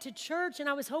they went to church and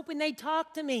I was hoping they'd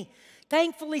talk to me.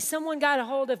 Thankfully, someone got a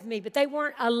hold of me, but they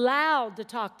weren't allowed to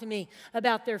talk to me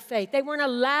about their faith. They weren't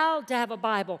allowed to have a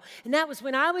Bible. And that was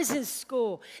when I was in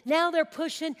school. Now they're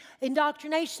pushing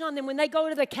indoctrination on them. When they go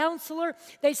to the counselor,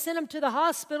 they send them to the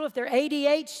hospital if they're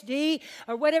ADHD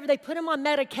or whatever. They put them on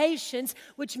medications,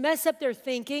 which mess up their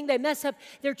thinking.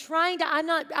 They're trying to,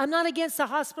 I'm not against the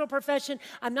hospital profession.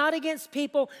 I'm not against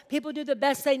people. People do the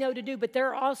best they know to do, but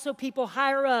there are also people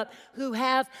higher up who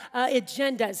have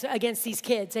agendas against these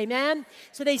kids. Amen?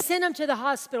 So they send them to the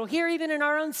hospital. Here, even in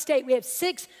our own state, we have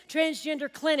 6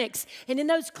 transgender clinics. And in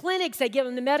those clinics, they give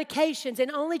them the medications, and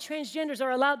only transgenders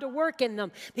are allowed to work in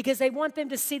them because they want them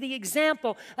to see the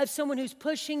example of someone who's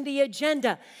pushing the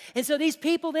agenda. And so these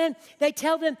people then, they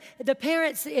tell them, the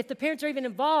parents, if the parents are even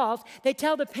involved, they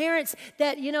tell the parents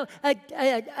that,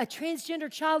 a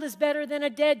transgender child is better than a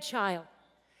dead child.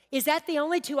 Is that the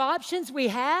only 2 options we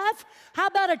have? How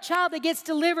about a child that gets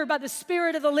delivered by the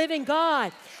Spirit of the living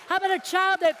God? How about a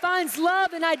child that finds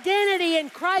love and identity in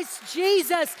Christ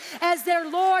Jesus as their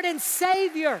Lord and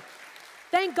Savior?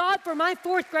 Thank God for my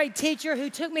 4th grade teacher who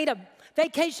took me to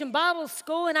Vacation Bible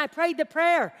School, and I prayed the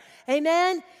prayer.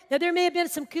 Amen? Now, there may have been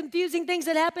some confusing things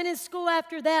that happened in school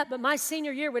after that, but my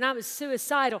senior year when I was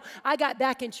suicidal, I got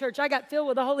back in church. I got filled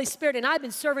with the Holy Spirit, and I've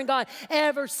been serving God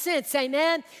ever since.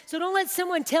 Amen? So don't let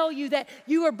someone tell you that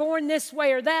you were born this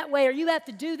way or that way, or you have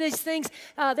to do these things.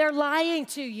 They're lying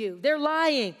to you. They're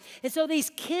lying. And so these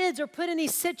kids are put in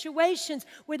these situations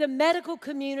where the medical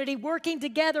community working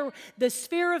together, the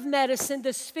sphere of medicine,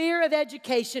 the sphere of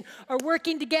education are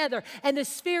working together, and the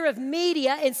sphere of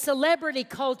media and celebrity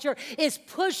culture is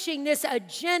pushing this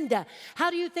agenda. How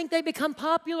do you think they become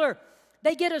popular?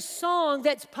 They get a song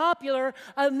that's popular,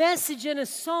 a message in a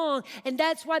song, and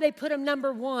that's why they put them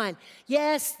number 1.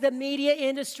 Yes, the media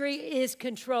industry is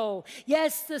controlled.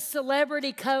 Yes, the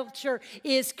celebrity culture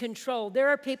is controlled. There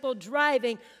are people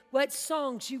driving what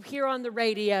songs you hear on the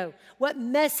radio, what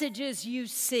messages you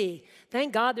see.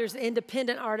 Thank God there's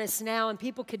independent artists now and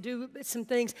people could do some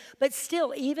things. But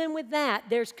still, even with that,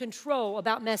 there's control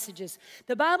about messages.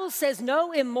 The Bible says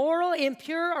no immoral,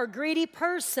 impure, or greedy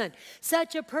person.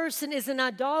 Such a person is an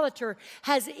idolater,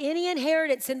 has any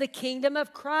inheritance in the kingdom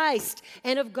of Christ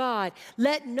and of God.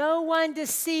 Let no one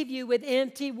deceive you with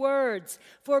empty words.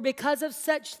 For because of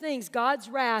such things, God's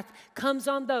wrath comes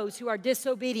on those who are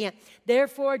disobedient.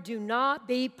 Therefore, do not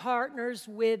be partners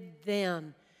with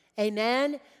them.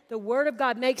 Amen? The Word of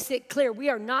God makes it clear we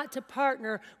are not to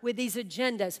partner with these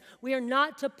agendas. We are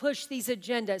not to push these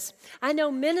agendas. I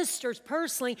know ministers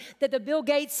personally that the Bill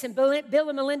Gates and Bill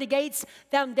and Melinda Gates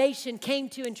Foundation came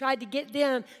to and tried to get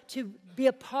them to be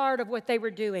a part of what they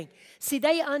were doing. See,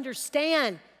 they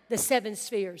understand the 7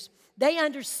 spheres. They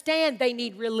understand they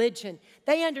need religion.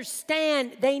 They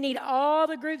understand they need all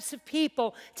the groups of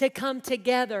people to come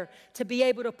together to be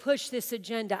able to push this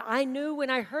agenda. I knew when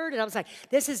I heard it, I was like,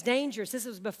 this is dangerous. This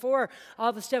was before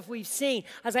all the stuff we've seen.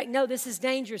 I was like, no, this is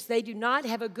dangerous. They do not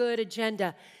have a good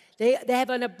agenda. They have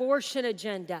an abortion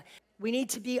agenda. We need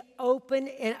to be open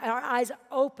and our eyes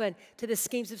open to the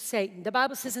schemes of Satan. The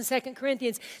Bible says in 2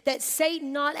 Corinthians that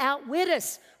Satan not outwit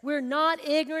us. We're not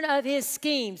ignorant of his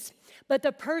schemes. But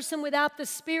the person without the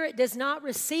Spirit does not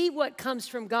receive what comes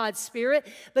from God's Spirit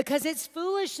because it's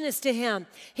foolishness to him.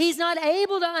 He's not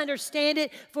able to understand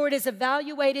it, for it is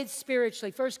evaluated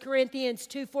spiritually. 1 Corinthians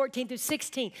 2:14 through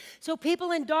 16. So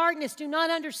people in darkness do not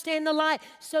understand the light.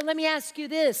 So let me ask you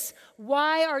this.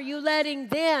 Why are you letting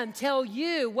them tell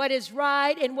you what is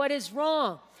right and what is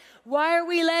wrong? Why are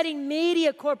we letting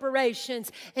media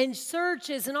corporations and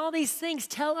searches and all these things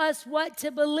tell us what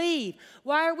to believe?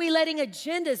 Why are we letting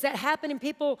agendas that happen in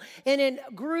people and in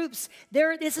groups,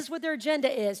 this is what their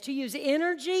agenda is, to use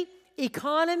energy,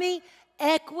 economy,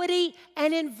 equity,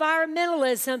 and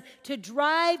environmentalism to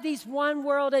drive these one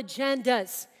world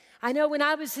agendas. I know when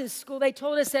I was in school, they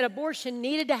told us that abortion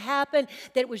needed to happen,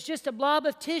 that it was just a blob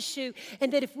of tissue,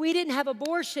 and that if we didn't have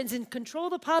abortions and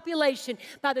control the population,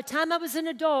 by the time I was an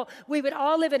adult, we would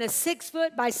all live in a 6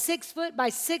 foot by 6 foot by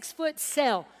 6 foot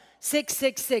cell.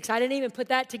 666. I didn't even put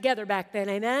that together back then,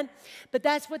 amen? But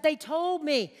that's what they told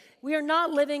me. We are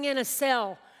not living in a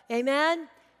cell, amen?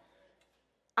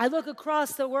 I look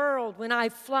across the world when I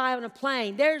fly on a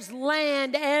plane. There's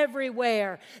land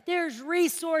everywhere. There's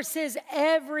resources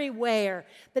everywhere.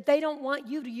 But they don't want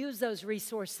you to use those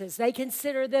resources. They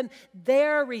consider them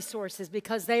their resources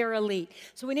because they are elite.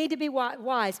 So we need to be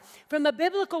wise. From a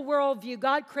biblical worldview,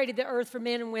 God created the earth for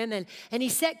men and women, and he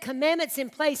set commandments in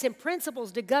place and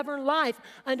principles to govern life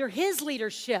under his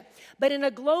leadership. But in a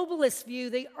globalist view,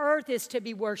 the earth is to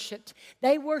be worshiped.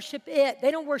 They worship it.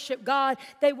 They don't worship God.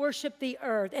 They worship the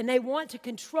earth. And they want to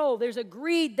control. There's a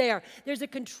greed there. There's a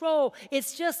control.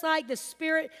 It's just like the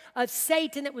spirit of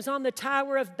Satan that was on the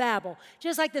Tower of Babel.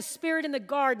 Just like the spirit in the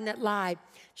garden that lied.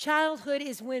 Childhood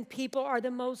is when people are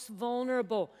the most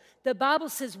vulnerable. The Bible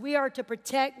says we are to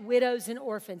protect widows and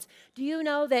orphans. Do you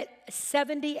know that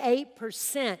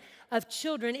 78% of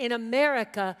children in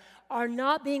America are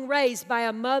not being raised by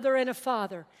a mother and a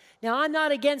father? Now, I'm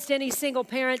not against any single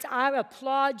parents. I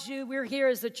applaud you. We're here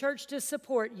as the church to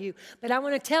support you. But I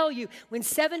want to tell you, when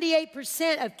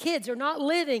 78% of kids are not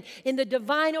living in the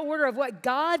divine order of what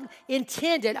God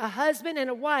intended, a husband and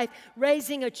a wife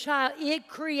raising a child, it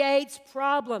creates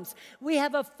problems. We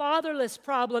have a fatherless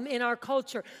problem in our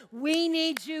culture. We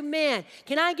need you men.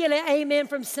 Can I get an amen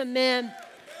from some men?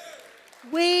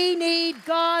 We need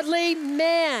godly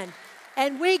men.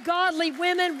 And we godly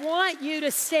women want you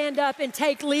to stand up and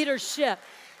take leadership.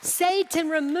 Satan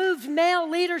removed male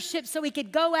leadership so he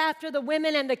could go after the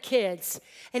women and the kids.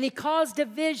 And he caused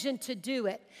division to do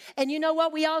it. And you know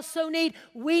what we also need?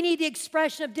 We need the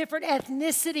expression of different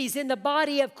ethnicities in the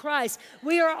body of Christ.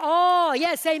 We are all,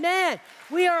 yes, amen.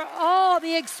 We are all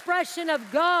the expression of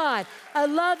God, a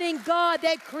loving God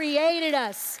that created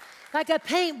us. Like a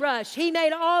paintbrush, he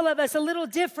made all of us a little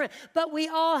different, but we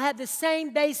all have the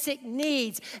same basic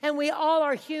needs, and we all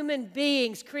are human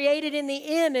beings created in the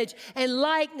image and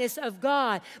likeness of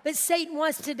God. But Satan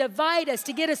wants to divide us,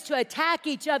 to get us to attack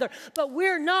each other, but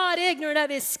we're not ignorant of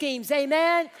his schemes,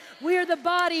 amen? We're the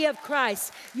body of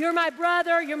Christ. You're my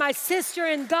brother, you're my sister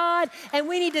in God, and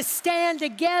we need to stand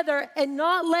together and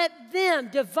not let them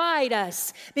divide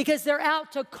us because they're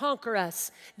out to conquer us.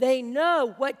 They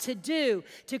know what to do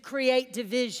to create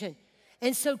division.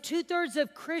 And so 2/3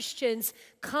 of Christians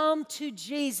come to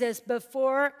Jesus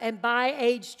before and by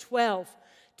age 12.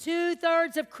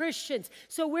 2/3 of Christians.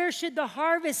 So where should the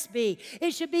harvest be?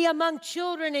 It should be among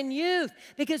children and youth,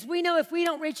 because we know if we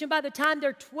don't reach them by the time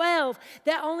they're 12,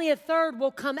 that only 1/3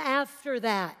 will come after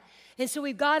that. And so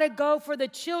we've got to go for the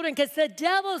children because the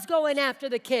devil's going after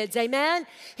the kids, amen?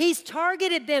 He's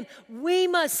targeted them. We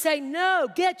must say, no,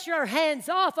 get your hands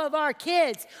off of our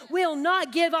kids. We'll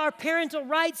not give our parental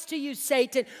rights to you,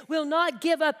 Satan. We'll not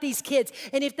give up these kids.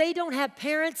 And if they don't have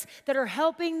parents that are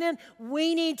helping them,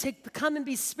 we need to come and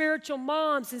be spiritual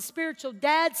moms and spiritual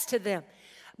dads to them.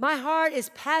 My heart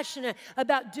is passionate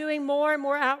about doing more and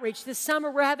more outreach. This summer,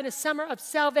 we're having a summer of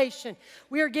salvation.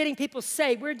 We are getting people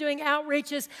saved. We're doing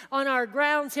outreaches on our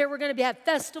grounds here. We're going to have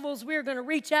festivals. We're going to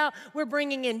reach out. We're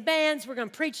bringing in bands. We're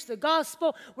going to preach the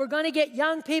gospel. We're going to get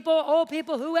young people, old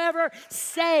people, whoever,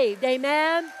 saved.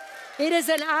 Amen? It is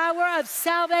an hour of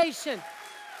salvation.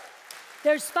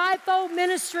 There's fivefold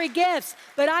ministry gifts,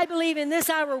 but I believe in this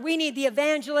hour we need the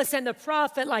evangelist and the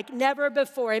prophet like never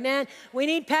before, amen? We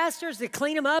need pastors to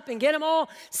clean them up and get them all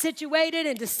situated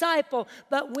and disciple,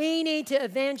 but we need to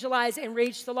evangelize and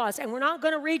reach the lost. And we're not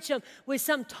going to reach them with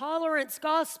some tolerance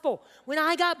gospel. When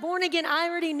I got born again, I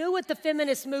already knew what the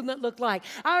feminist movement looked like.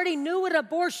 I already knew what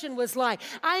abortion was like.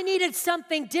 I needed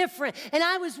something different, and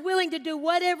I was willing to do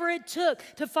whatever it took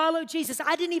to follow Jesus.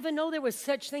 I didn't even know there was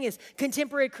such thing as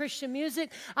contemporary Christian music.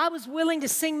 I was willing to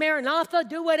sing Maranatha,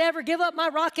 do whatever, give up my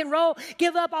rock and roll,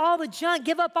 give up all the junk,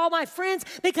 give up all my friends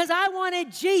because I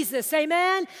wanted Jesus,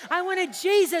 amen? I wanted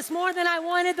Jesus more than I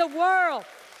wanted the world.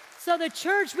 So the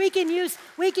church, we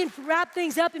can wrap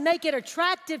things up and make it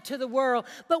attractive to the world,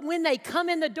 but when they come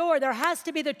in the door, there has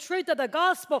to be the truth of the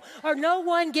gospel or no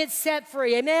one gets set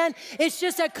free, amen? It's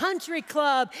just a country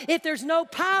club if there's no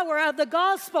power of the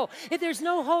gospel, if there's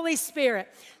no Holy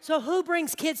Spirit. So who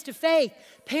brings kids to faith?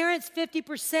 Parents,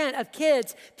 50% of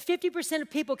kids, 50% of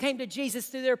people came to Jesus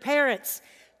through their parents.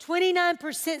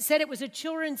 29% said it was a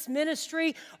children's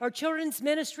ministry or children's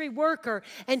ministry worker,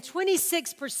 and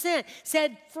 26%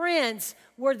 said friends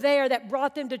were there that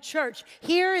brought them to church.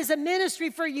 Here is a ministry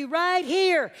for you right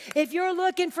here. If you're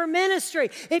looking for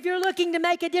ministry, if you're looking to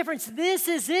make a difference, this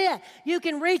is it. You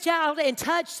can reach out and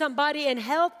touch somebody and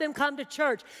help them come to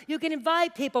church. You can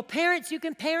invite people. Parents, you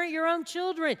can parent your own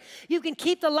children. You can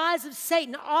keep the lies of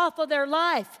Satan off of their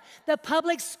life. The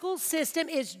public school system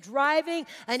is driving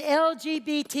an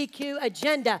LGBTQ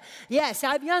agenda. Yes,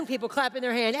 I have young people clapping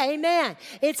their hand. Amen.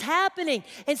 It's happening.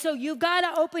 And so you've got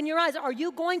to open your eyes. Are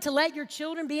you going to let your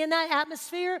children be in that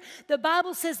atmosphere? The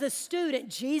Bible says the student,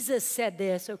 Jesus said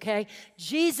this, okay?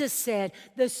 Jesus said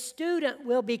the student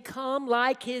will become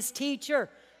like his teacher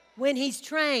when he's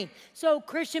trained. So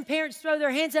Christian parents throw their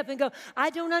hands up and go, I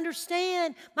don't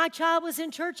understand. My child was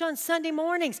in church on Sunday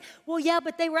mornings. Well, yeah,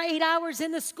 but they were 8 hours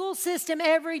in the school system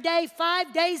every day,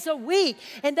 5 days a week,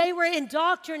 and they were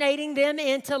indoctrinating them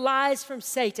into lies from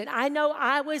Satan. I know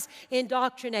I was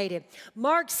indoctrinated.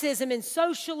 Marxism and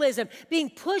socialism being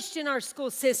pushed in our school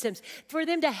systems for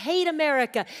them to hate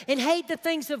America and hate the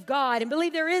things of God and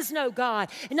believe there is no God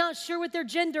and not sure what their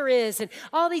gender is and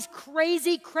all these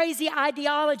crazy, crazy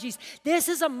ideologies. This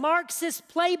is a Marxist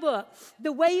playbook.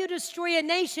 The way you destroy a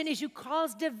nation is you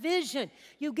cause division.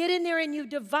 You get in there and you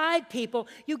divide people.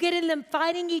 You get in them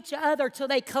fighting each other till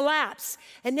they collapse,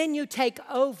 and then you take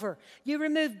over. You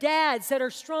remove dads that are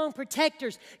strong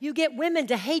protectors. You get women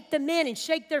to hate the men and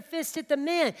shake their fist at the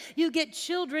men. You get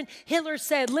children, Hitler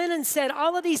said, Lenin said,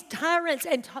 all of these tyrants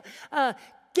and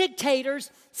dictators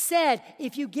said,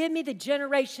 if you give me the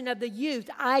generation of the youth,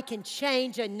 I can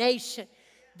change a nation.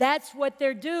 That's what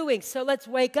they're doing. So let's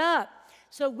wake up.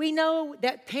 So we know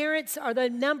that parents are the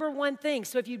number one thing.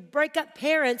 So if you break up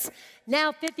parents,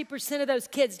 now 50% of those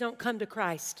kids don't come to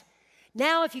Christ.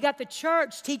 Now if you got the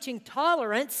church teaching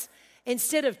tolerance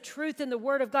instead of truth in the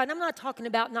Word of God, and I'm not talking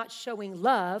about not showing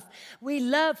love. We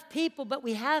love people, but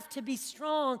we have to be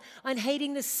strong on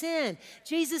hating the sin.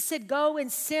 Jesus said, go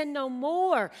and sin no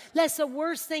more, lest a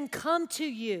worse thing come to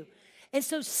you. And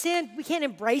so sin, we can't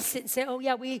embrace it and say, oh,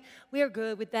 yeah, we are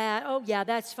good with that. Oh, yeah,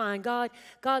 that's fine. God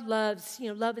loves,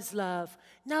 love is love.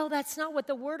 No, that's not what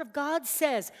the Word of God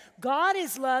says. God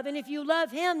is love, and if you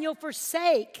love Him, you'll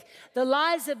forsake the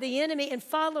lies of the enemy and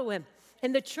follow Him.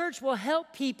 And the church will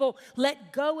help people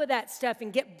let go of that stuff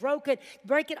and break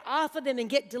it off of them and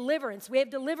get deliverance. We have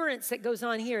deliverance that goes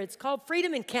on here. It's called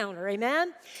Freedom Encounter,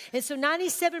 amen? And so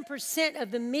 97%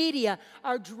 of the media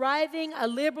are driving a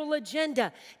liberal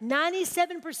agenda.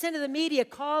 97% of the media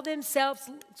call themselves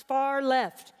far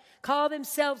left, call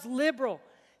themselves liberal.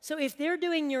 So if they're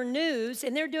doing your news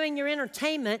and they're doing your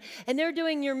entertainment and they're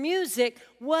doing your music,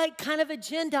 what kind of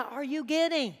agenda are you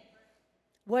getting?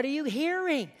 What are you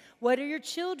hearing? What are your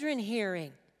children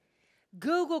hearing?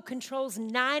 Google controls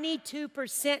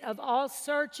 92% of all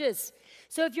searches.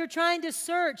 So if you're trying to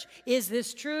search, is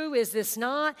this true? Is this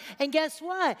not? And guess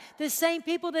what? The same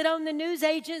people that own the news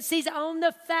agencies own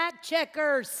the fact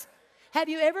checkers. Have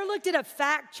you ever looked at a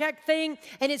fact check thing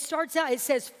and it starts out, it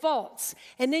says false,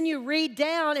 and then you read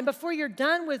down, and before you're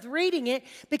done with reading it,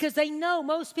 because they know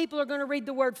most people are going to read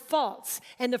the word false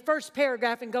and the first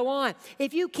paragraph and go on.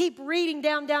 If you keep reading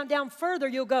down further,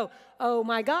 you'll go, oh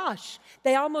my gosh,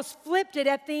 they almost flipped it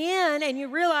at the end, and you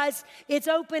realize it's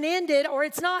open-ended or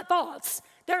it's not false.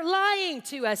 They're lying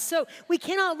to us. So we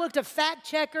cannot look to fact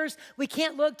checkers. We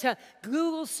can't look to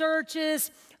Google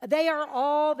searches. They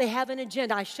have an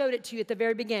agenda. I showed it to you at the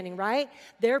very beginning, right?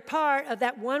 They're part of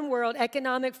that one world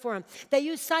economic forum. They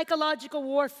use psychological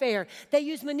warfare. They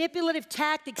use manipulative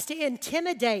tactics to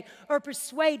intimidate or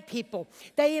persuade people.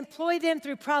 They employ them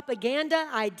through propaganda,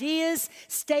 ideas,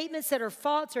 statements that are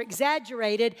false or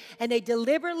exaggerated, and they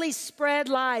deliberately spread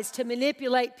lies to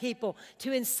manipulate people,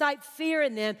 to incite fear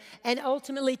in them, and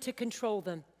ultimately to control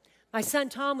them. My son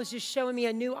Tom was just showing me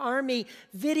a new Army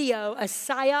video, a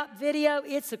PSYOP video.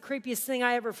 It's the creepiest thing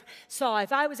I ever saw.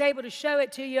 If I was able to show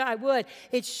it to you, I would.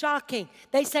 It's shocking.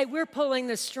 They say we're pulling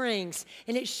the strings,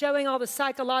 and it's showing all the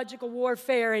psychological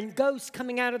warfare and ghosts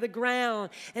coming out of the ground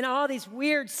and all these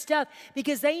weird stuff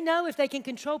because they know if they can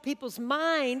control people's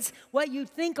minds, what you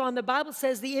think on. The Bible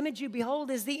says the image you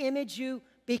behold is the image you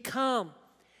become.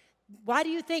 Why do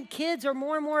you think kids are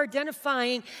more and more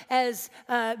identifying as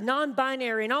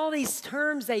non-binary and all these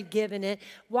terms they've given it?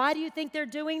 Why do you think they're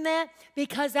doing that?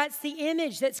 Because that's the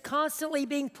image that's constantly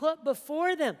being put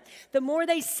before them. The more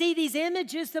they see these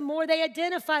images, the more they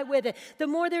identify with it. The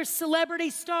more they're celebrity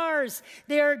stars.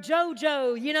 They're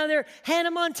JoJo, they're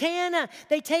Hannah Montana.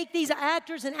 They take these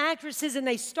actors and actresses and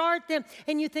they start them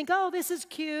and you think, oh, this is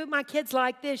cute. My kids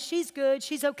like this. She's good.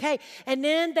 She's okay. And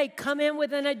then they come in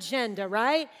with an agenda,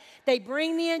 right? They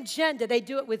bring the agenda. They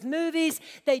do it with movies.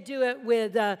 They do it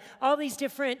with all these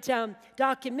different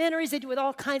documentaries. They do it with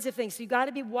all kinds of things. So you've got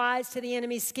to be wise to the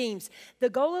enemy's schemes. The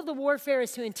goal of the warfare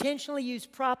is to intentionally use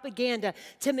propaganda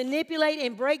to manipulate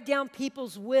and break down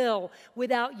people's will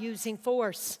without using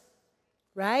force,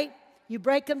 right? You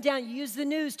break them down. You use the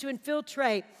news to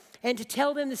infiltrate and to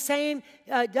tell them the same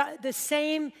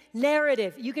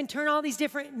narrative. You can turn all these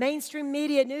different mainstream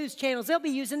media news channels. They'll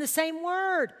be using the same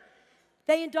word.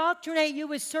 They indoctrinate you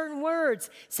with certain words.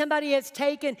 Somebody has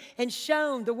taken and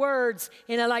shown the words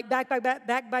in a back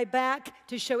by back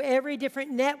to show every different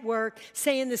network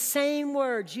saying the same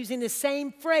words, using the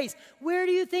same phrase. Where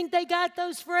do you think they got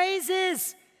those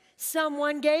phrases?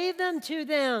 Someone gave them to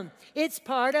them. It's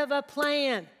part of a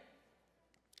plan.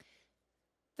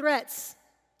 Threats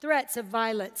of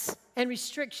violence and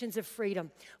restrictions of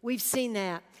freedom. We've seen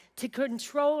that. To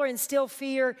control or instill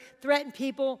fear, threaten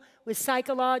people with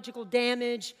psychological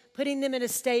damage, putting them in a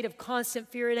state of constant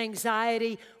fear and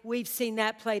anxiety. We've seen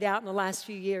that played out in the last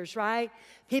few years, right?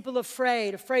 People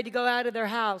afraid to go out of their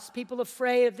house. People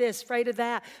afraid of this, afraid of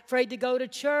that, afraid to go to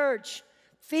church.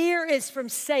 Fear is from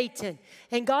Satan.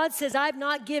 And God says, I've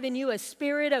not given you a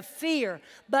spirit of fear,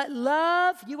 but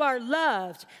love. You are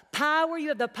loved. Power, you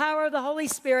have the power of the Holy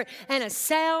Spirit and a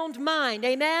sound mind.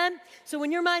 Amen? So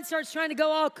when your mind starts trying to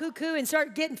go all cuckoo and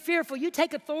start getting fearful, you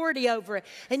take authority over it.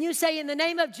 And you say, in the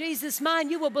name of Jesus,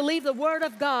 mine, you will believe the word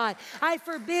of God. I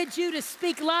forbid you to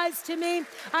speak lies to me.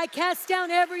 I cast down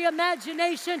every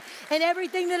imagination and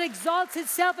everything that exalts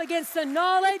itself against the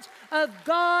knowledge of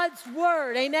God's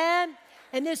word. Amen?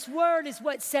 And this word is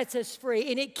what sets us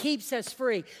free, and it keeps us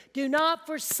free. Do not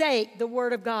forsake the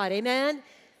word of God. Amen?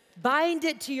 Bind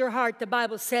it to your heart, the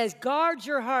Bible says. Guard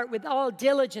your heart with all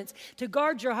diligence. To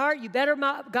guard your heart, you better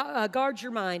guard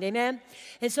your mind. Amen?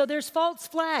 And so there's false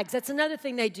flags. That's another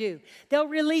thing they do. They'll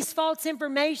release false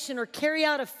information or carry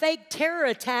out a fake terror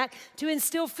attack to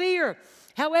instill fear.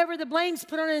 However, the blame's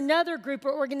put on another group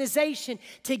or organization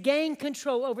to gain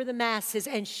control over the masses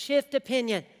and shift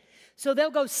opinion. So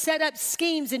they'll go set up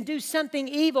schemes and do something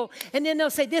evil, and then they'll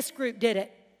say, this group did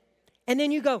it. And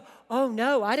then you go, oh,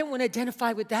 no, I don't want to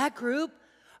identify with that group.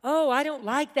 Oh, I don't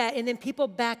like that. And then people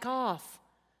back off.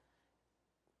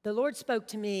 The Lord spoke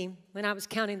to me when I was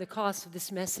counting the cost of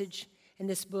this message in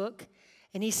this book,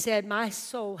 and he said, my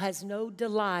soul has no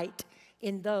delight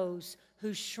in those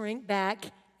who shrink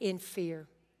back in fear.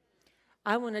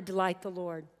 I want to delight the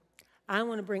Lord. I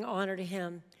want to bring honor to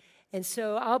him. And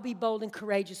so I'll be bold and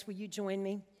courageous. Will you join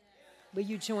me? Will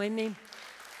you join me?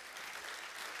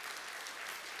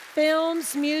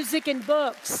 Films, music, and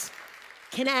books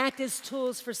can act as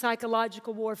tools for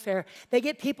psychological warfare. They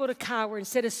get people to cower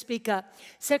instead of speak up.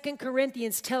 2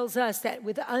 Corinthians tells us that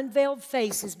with unveiled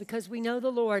faces, because we know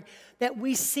the Lord, that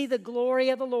we see the glory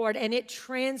of the Lord, and it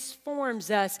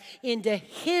transforms us into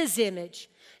his image.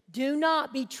 Do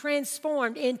not be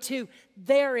transformed into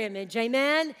their image,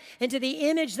 amen? Into the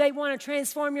image they want to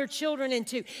transform your children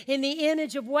into, in the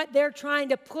image of what they're trying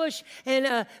to push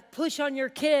and push on your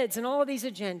kids and all of these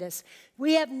agendas.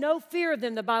 We have no fear of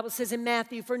them, the Bible says in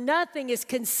Matthew, for nothing is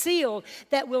concealed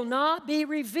that will not be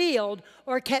revealed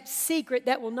or kept secret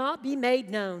that will not be made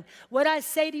known. What I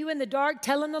say to you in the dark,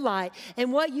 tell in the light,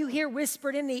 and what you hear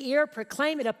whispered in the ear,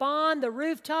 proclaim it upon the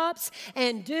rooftops,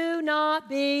 and do not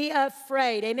be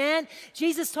afraid, amen?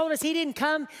 Jesus told us he didn't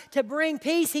come to bring bring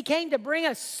peace. He came to bring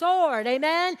a sword,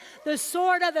 amen? The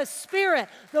sword of the Spirit,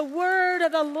 the word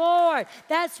of the Lord.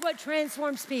 That's what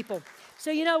transforms people. So,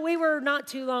 you know, we were not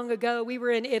too long ago, we were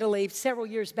in Italy several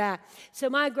years back. So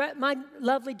my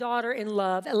lovely daughter in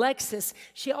love, Alexis,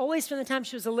 she always, from the time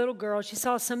she was a little girl, she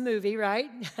saw some movie, right?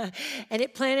 And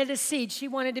it planted a seed. She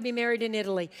wanted to be married in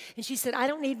Italy. And she said, I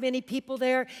don't need many people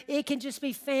there. It can just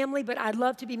be family, but I'd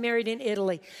love to be married in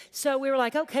Italy. So we were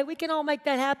like, okay, we can all make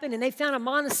that happen. And they found a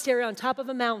monastery on top of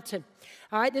a mountain.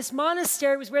 All right, this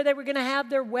monastery was where they were going to have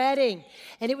their wedding,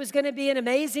 and it was going to be an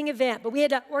amazing event. But we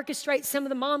had to orchestrate some of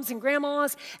the moms and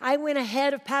grandmas. I went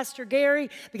ahead of Pastor Gary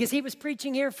because he was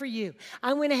preaching here for you.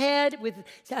 I went ahead with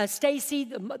Stacy,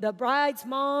 the bride's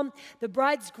mom, the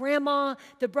bride's grandma,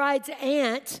 the bride's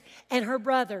aunt, and her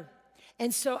brother.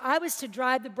 And so I was to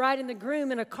drive the bride and the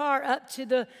groom in a car up to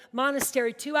the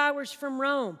monastery 2 hours from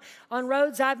Rome on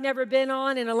roads I've never been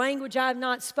on, in a language I've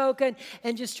not spoken,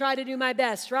 and just try to do my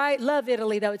best, right? Love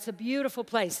Italy, though. It's a beautiful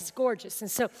place. It's gorgeous.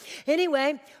 And so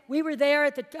anyway, we were there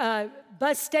at the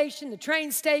bus station, the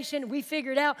train station. We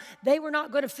figured out they were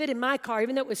not going to fit in my car,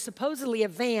 even though it was supposedly a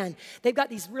van. They've got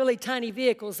these really tiny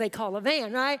vehicles they call a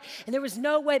van, right? And there was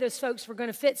no way those folks were going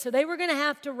to fit. So they were going to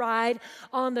have to ride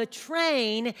on the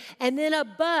train and then a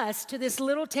bus to this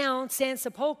little town, San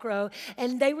Sepolcro,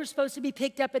 and they were supposed to be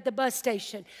picked up at the bus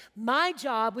station. My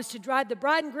job was to drive the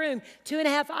bride and groom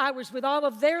 2.5 hours with all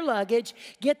of their luggage,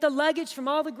 get the luggage from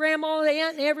all the grandma, the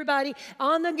aunt, and everybody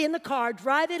in the car,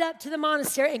 drive it up to the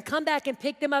monastery, and come back and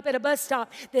pick them up at a bus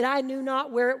stop that I knew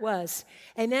not where it was.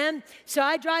 Amen? So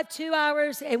I drive 2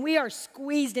 hours, and we are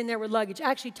squeezed in there with luggage.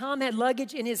 Actually, Tom had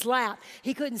luggage in his lap.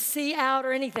 He couldn't see out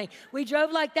or anything. We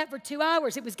drove like that for 2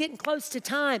 hours. It was getting close to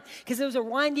time because those are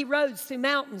windy roads through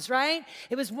mountains, right?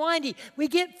 It was windy. We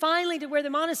get finally to where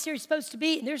the monastery is supposed to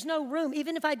be, and there's no room.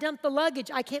 Even if I dump the luggage,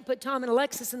 I can't put Tom and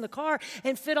Alexis in the car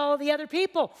and fit all the other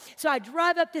people. So I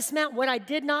drive up this mountain. What I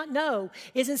did not know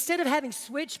is instead of having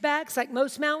switchbacks like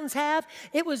most mountains have,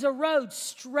 it was a road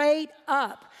straight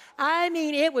up. I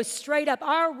mean, it was straight up.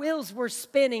 Our wheels were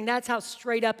spinning. That's how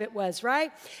straight up it was,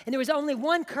 right? And there was only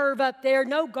one curve up there,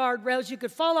 no guardrails. You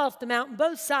could fall off the mountain,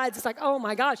 both sides. It's like, oh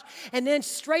my gosh. And then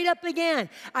straight up again.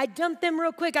 I dumped them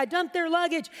real quick. I dumped their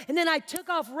luggage, and then I took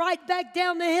off right back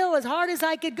down the hill as hard as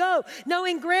I could go,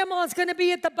 knowing Grandma's going to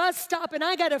be at the bus stop, and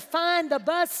I got to find the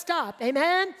bus stop.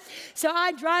 Amen? So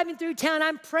I'm driving through town.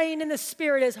 I'm praying in the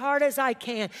Spirit as hard as I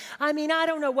can. I mean, I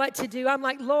don't know what to do. I'm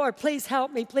like, Lord, please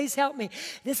help me. Please help me.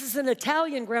 This is an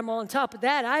Italian grandma on top of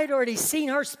that. I had already seen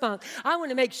her spunk. I want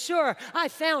to make sure I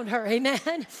found her.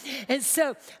 Amen? And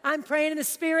so I'm praying in the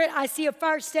Spirit. I see a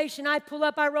fire station. I pull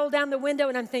up. I roll down the window,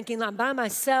 and I'm thinking, I'm by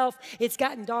myself. It's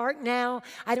gotten dark now.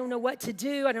 I don't know what to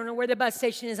do. I don't know where the bus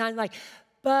station is. I'm like,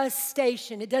 bus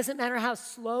station. It doesn't matter how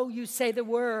slow you say the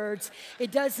words.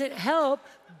 It doesn't help.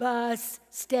 Bus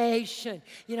station.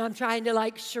 You know, I'm trying to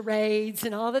like charades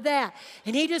and all of that.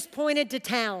 And he just pointed to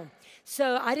town.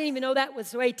 So I didn't even know that was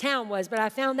the way town was, but I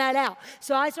found that out.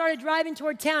 So I started driving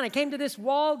toward town. I came to this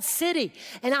walled city,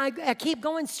 and I keep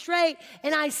going straight,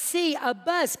 and I see a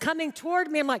bus coming toward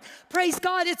me. I'm like, praise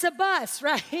God, it's a bus,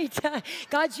 right?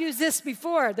 God's used this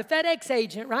before, the FedEx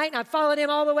agent, right? And I followed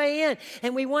him all the way in,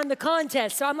 and we won the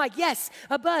contest. So I'm like, yes,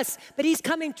 a bus, but he's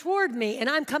coming toward me, and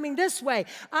I'm coming this way.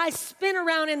 I spin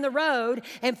around in the road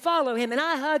and follow him, and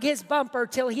I hug his bumper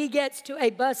till he gets to a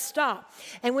bus stop.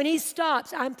 And when he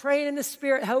stops, I'm praying in the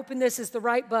Spirit, hoping this is the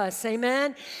right bus.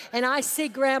 Amen? And I see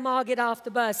Grandma get off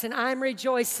the bus, and I'm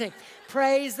rejoicing.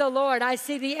 Praise the Lord. I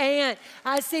see the aunt.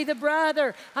 I see the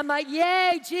brother. I'm like,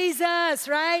 yay, Jesus,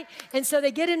 right? And so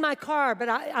they get in my car, but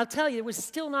I'll tell you, there was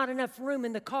still not enough room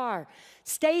in the car.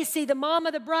 Stacy, the mom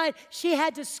of the bride, she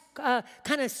had to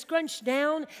kind of scrunch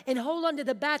down and hold onto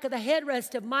the back of the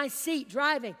headrest of my seat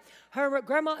driving. Her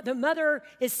grandma, the mother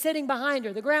is sitting behind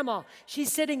her. The grandma,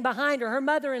 she's sitting behind her. Her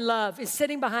mother-in-law is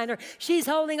sitting behind her. She's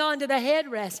holding on to the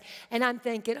headrest. And I'm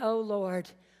thinking, oh,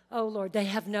 Lord, they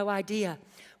have no idea.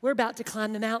 We're about to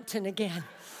climb the mountain again.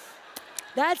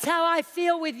 That's how I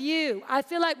feel with you. I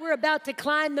feel like we're about to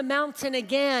climb the mountain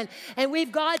again, and we've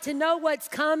got to know what's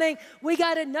coming. We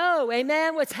got to know,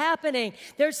 amen, what's happening.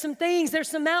 There's some things, there's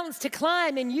some mountains to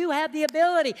climb, and you have the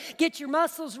ability. Get your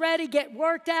muscles ready, get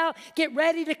worked out, get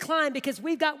ready to climb, because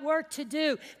we've got work to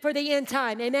do for the end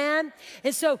time, amen?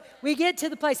 And so we get to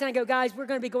the place, and I go, guys, we're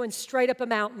going to be going straight up a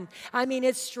mountain. I mean,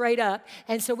 it's straight up.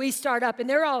 And so we start up, and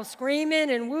they're all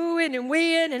screaming and wooing and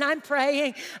weeing, and I'm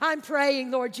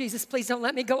praying, Lord Jesus, please don't don't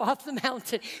let me go off the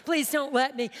mountain. Please don't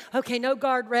let me. Okay, no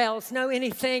guardrails, no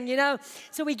anything, you know.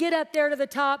 So we get up there to the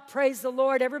top, praise the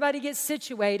Lord. Everybody gets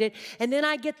situated. And then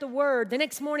I get the word. The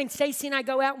next morning, Stacy and I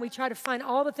go out and we try to find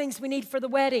all the things we need for the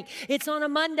wedding. It's on a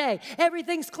Monday.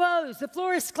 Everything's closed. The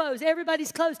floor is closed.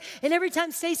 Everybody's closed. And every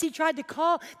time Stacy tried to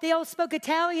call, they all spoke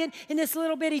Italian in this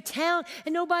little bitty town,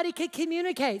 and nobody could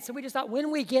communicate. So we just thought,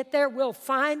 when we get there, we'll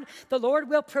find, the Lord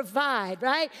will provide,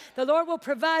 right? The Lord will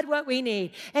provide what we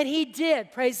need. And he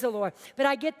did, praise the Lord. But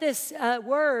I get this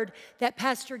word that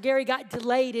Pastor Gary got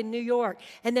delayed in New York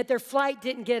and that their flight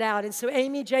didn't get out. And so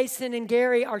Amy, Jason, and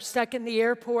Gary are stuck in the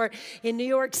airport in New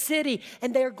York City,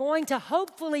 and they're going to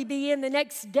hopefully be in the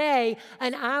next day,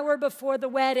 an hour before the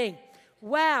wedding.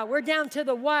 Wow, we're down to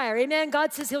the wire. Amen.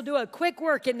 God says he'll do a quick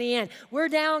work in the end. We're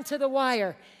down to the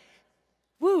wire.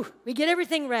 Woo, we get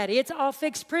everything ready. It's all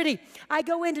fixed pretty. I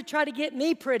go in to try to get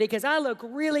me pretty because I look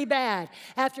really bad.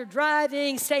 After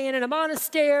driving, staying in a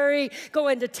monastery,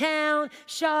 going to town,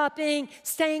 shopping,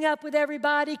 staying up with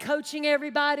everybody, coaching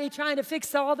everybody, trying to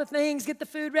fix all the things, get the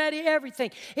food ready,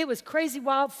 everything. It was crazy,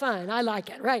 wild fun. I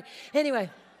like it, right? Anyway,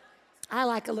 I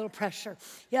like a little pressure.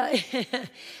 Yeah,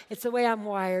 it's the way I'm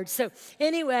wired. So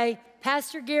anyway,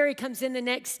 Pastor Gary comes in the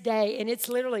next day, and it's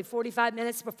literally 45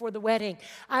 minutes before the wedding.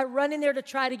 I run in there to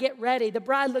try to get ready. The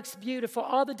bride looks beautiful.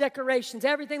 All the decorations,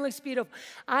 everything looks beautiful.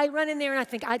 I run in there, and I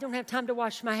think, I don't have time to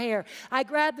wash my hair. I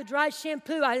grab the dry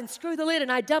shampoo. I unscrew the lid,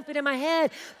 and I dump it in my head.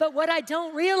 But what I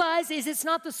don't realize is it's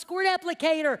not the squirt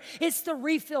applicator. It's the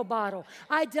refill bottle.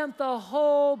 I dump the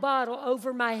whole bottle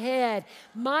over my head.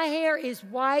 My hair is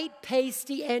white,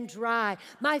 pasty, and dry.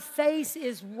 My face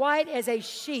is white as a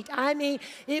sheet. I mean,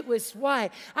 it was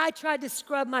white. I tried to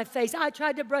scrub my face. I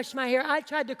tried to brush my hair. I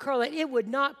tried to curl it. It would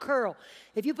not curl.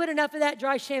 If you put enough of that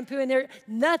dry shampoo in there,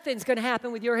 nothing's going to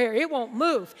happen with your hair. It won't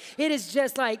move. It is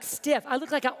just like stiff. I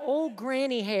look like an old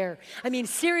granny hair. I mean,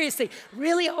 seriously,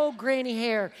 really old granny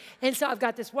hair. And so I've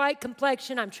got this white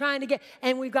complexion. I'm trying to get,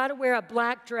 and we've got to wear a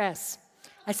black dress.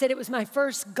 I said it was my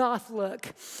first goth look.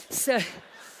 So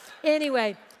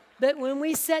anyway, but when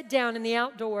we sat down in the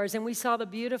outdoors and we saw the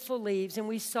beautiful leaves and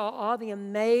we saw all the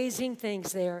amazing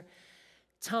things there,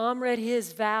 Tom read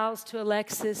his vows to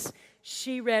Alexis.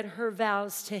 She read her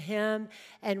vows to him,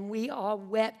 and we all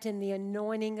wept, and the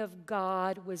anointing of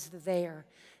God was there.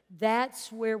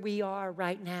 That's where we are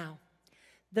right now.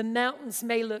 The mountains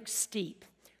may look steep.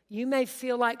 You may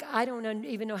feel like, I don't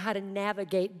even know how to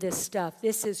navigate this stuff.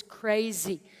 This is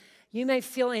crazy. You may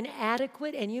feel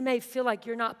inadequate, and you may feel like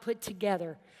you're not put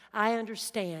together. I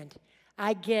understand.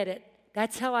 I get it.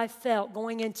 That's how I felt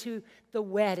going into the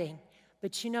wedding.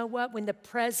 But you know what? When the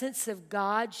presence of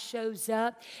God shows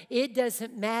up, it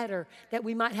doesn't matter that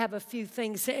we might have a few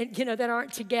things, that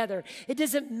aren't together. It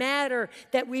doesn't matter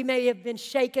that we may have been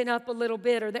shaken up a little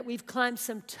bit or that we've climbed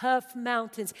some tough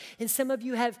mountains. And some of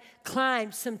you have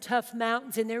climbed some tough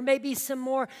mountains, and there may be some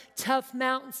more tough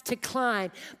mountains to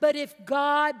climb. But if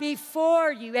God be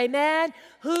for you, amen,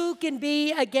 who can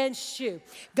be against you?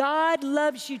 God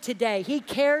loves you today. He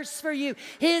cares for you.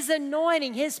 His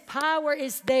anointing, His power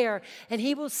is there. And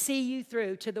He will see you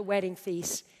through to the wedding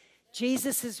feast.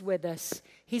 Jesus is with us.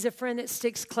 He's a friend that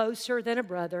sticks closer than a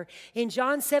brother. In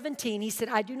John 17, He said,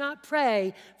 I do not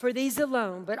pray for these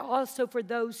alone, but also for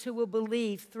those who will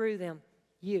believe through them.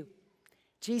 You.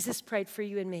 Jesus prayed for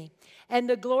you and me. And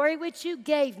the glory which you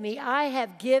gave me, I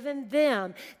have given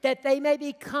them, that they may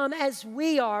become as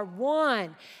we are,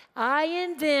 one. I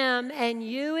in them and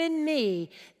you in me,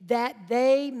 that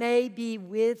they may be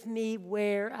with me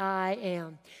where I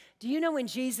am. Do you know when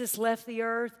Jesus left the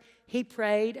earth, He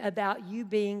prayed about you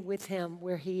being with Him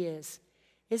where He is?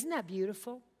 Isn't that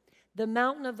beautiful? The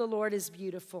mountain of the Lord is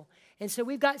beautiful. And so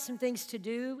we've got some things to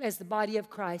do as the body of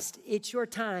Christ. It's your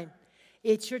time.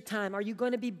 It's your time. Are you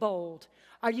going to be bold?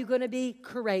 Are you going to be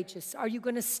courageous? Are you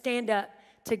going to stand up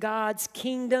to God's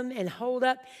kingdom and hold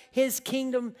up His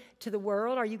kingdom to the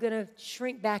world? Are you going to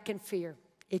shrink back in fear?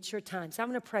 It's your time. So I'm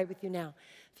going to pray with you now.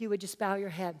 If you would just bow your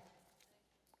head.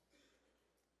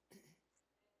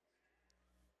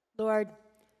 Lord,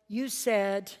 you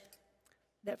said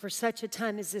that for such a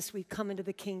time as this, we've come into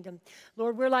the kingdom.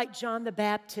 Lord, we're like John the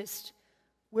Baptist.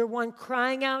 We're one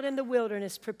crying out in the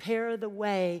wilderness, prepare the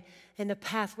way and the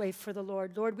pathway for the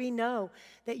Lord. Lord, we know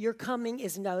that your coming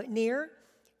is near,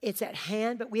 it's at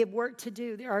hand, but we have work to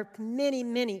do. There are many,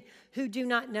 many who do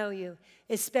not know you,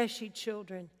 especially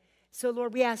children. So,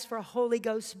 Lord, we ask for a Holy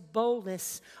Ghost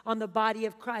boldness on the body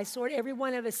of Christ. Lord, every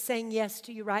one of us saying yes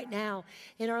to you right now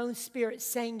in our own spirit,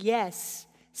 saying yes,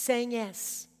 saying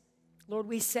yes. Lord,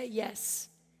 we say yes.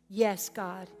 Yes,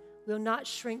 God. We'll not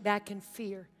shrink back in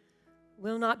fear.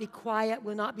 We'll not be quiet.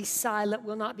 We'll not be silent.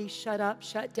 We'll not be shut up,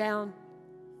 shut down.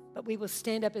 but we will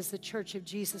stand up as the church of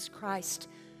Jesus Christ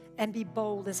and be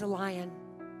bold as a lion.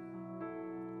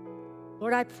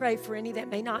 Lord, I pray for any that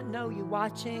may not know you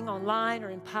watching online or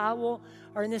in Powell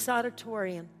or in this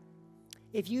auditorium.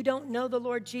 If you don't know the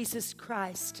Lord Jesus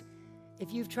Christ,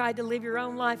 if you've tried to live your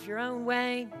own life your own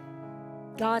way,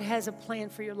 God has a plan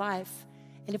for your life.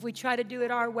 And if we try to do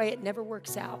it our way, it never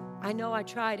works out. I know I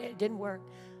tried it. It didn't work.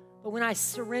 But when I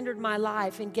surrendered my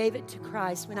life and gave it to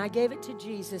Christ, when I gave it to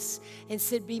Jesus and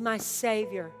said, be my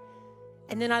Savior,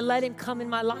 and then I let him come in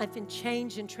my life and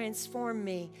change and transform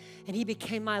me, and he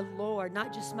became my Lord,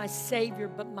 not just my Savior,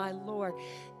 but my Lord.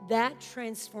 That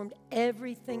transformed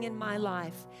everything in my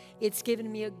life. It's given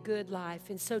me a good life.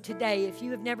 And so today, if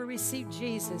you have never received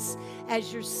Jesus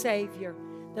as your Savior,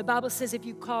 the Bible says if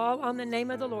you call on the name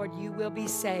of the Lord, you will be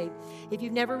saved. If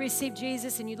you've never received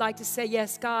Jesus and you'd like to say,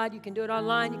 yes, God, you can do it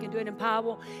online, you can do it in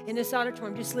Powell, in this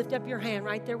auditorium, just lift up your hand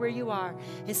right there where you are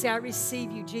and say, I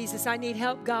receive you, Jesus. I need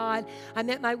help, God. I'm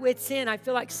at my wit's end. I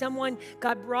feel like someone,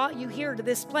 God brought you here to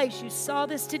this place. You saw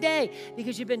this today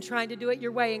because you've been trying to do it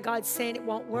your way, and God's saying it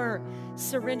won't work.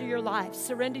 Surrender your life.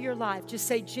 Surrender your life. Just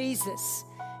say, Jesus,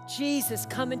 Jesus,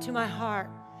 come into my heart.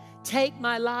 Take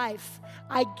my life.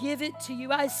 I give it to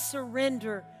you. I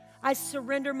surrender. I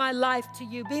surrender my life to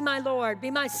you. Be my Lord. Be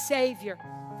my Savior.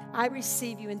 I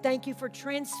receive you. And thank you for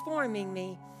transforming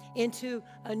me into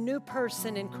a new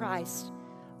person in Christ.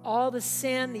 All the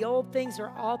sin, the old things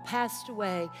are all passed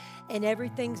away, and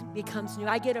everything becomes new.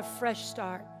 I get a fresh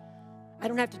start. I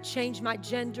don't have to change my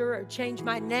gender or change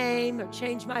my name or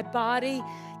change my body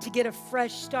to get a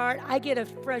fresh start. I get a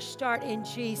fresh start in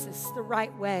Jesus, the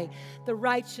right way, the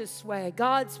righteous way,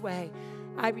 God's way.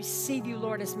 I receive you,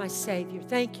 Lord, as my Savior.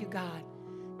 Thank you, God.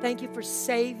 Thank you for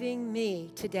saving me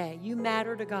today. You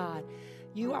matter to God.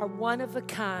 You are one of a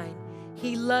kind.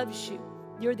 He loves you.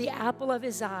 You're the apple of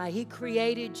his eye. He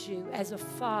created you as a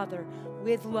father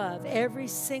with love. Every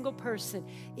single person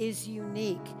is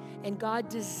unique, and God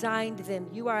designed them.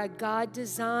 You are a God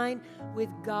design with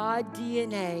God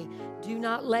DNA. Do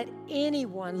not let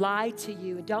anyone lie to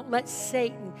you. Don't let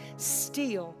Satan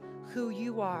steal who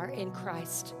you are in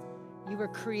Christ. You were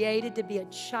created to be a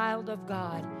child of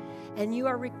God, and you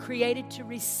are created to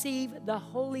receive the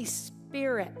Holy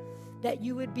Spirit, that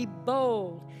you would be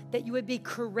bold, that you would be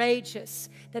courageous,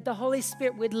 that the Holy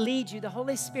Spirit would lead you. The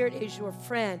Holy Spirit is your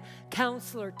friend,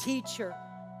 counselor, teacher,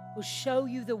 will show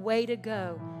you the way to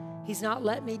go. He's not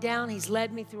let me down. He's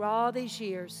led me through all these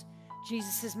years.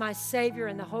 Jesus is my Savior,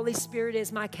 and the Holy Spirit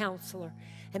is my counselor.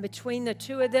 And between the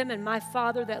two of them and my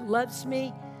Father that loves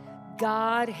me,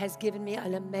 God has given me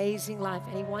an amazing life,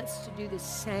 and he wants to do the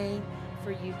same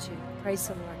for you too. Praise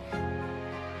the Lord.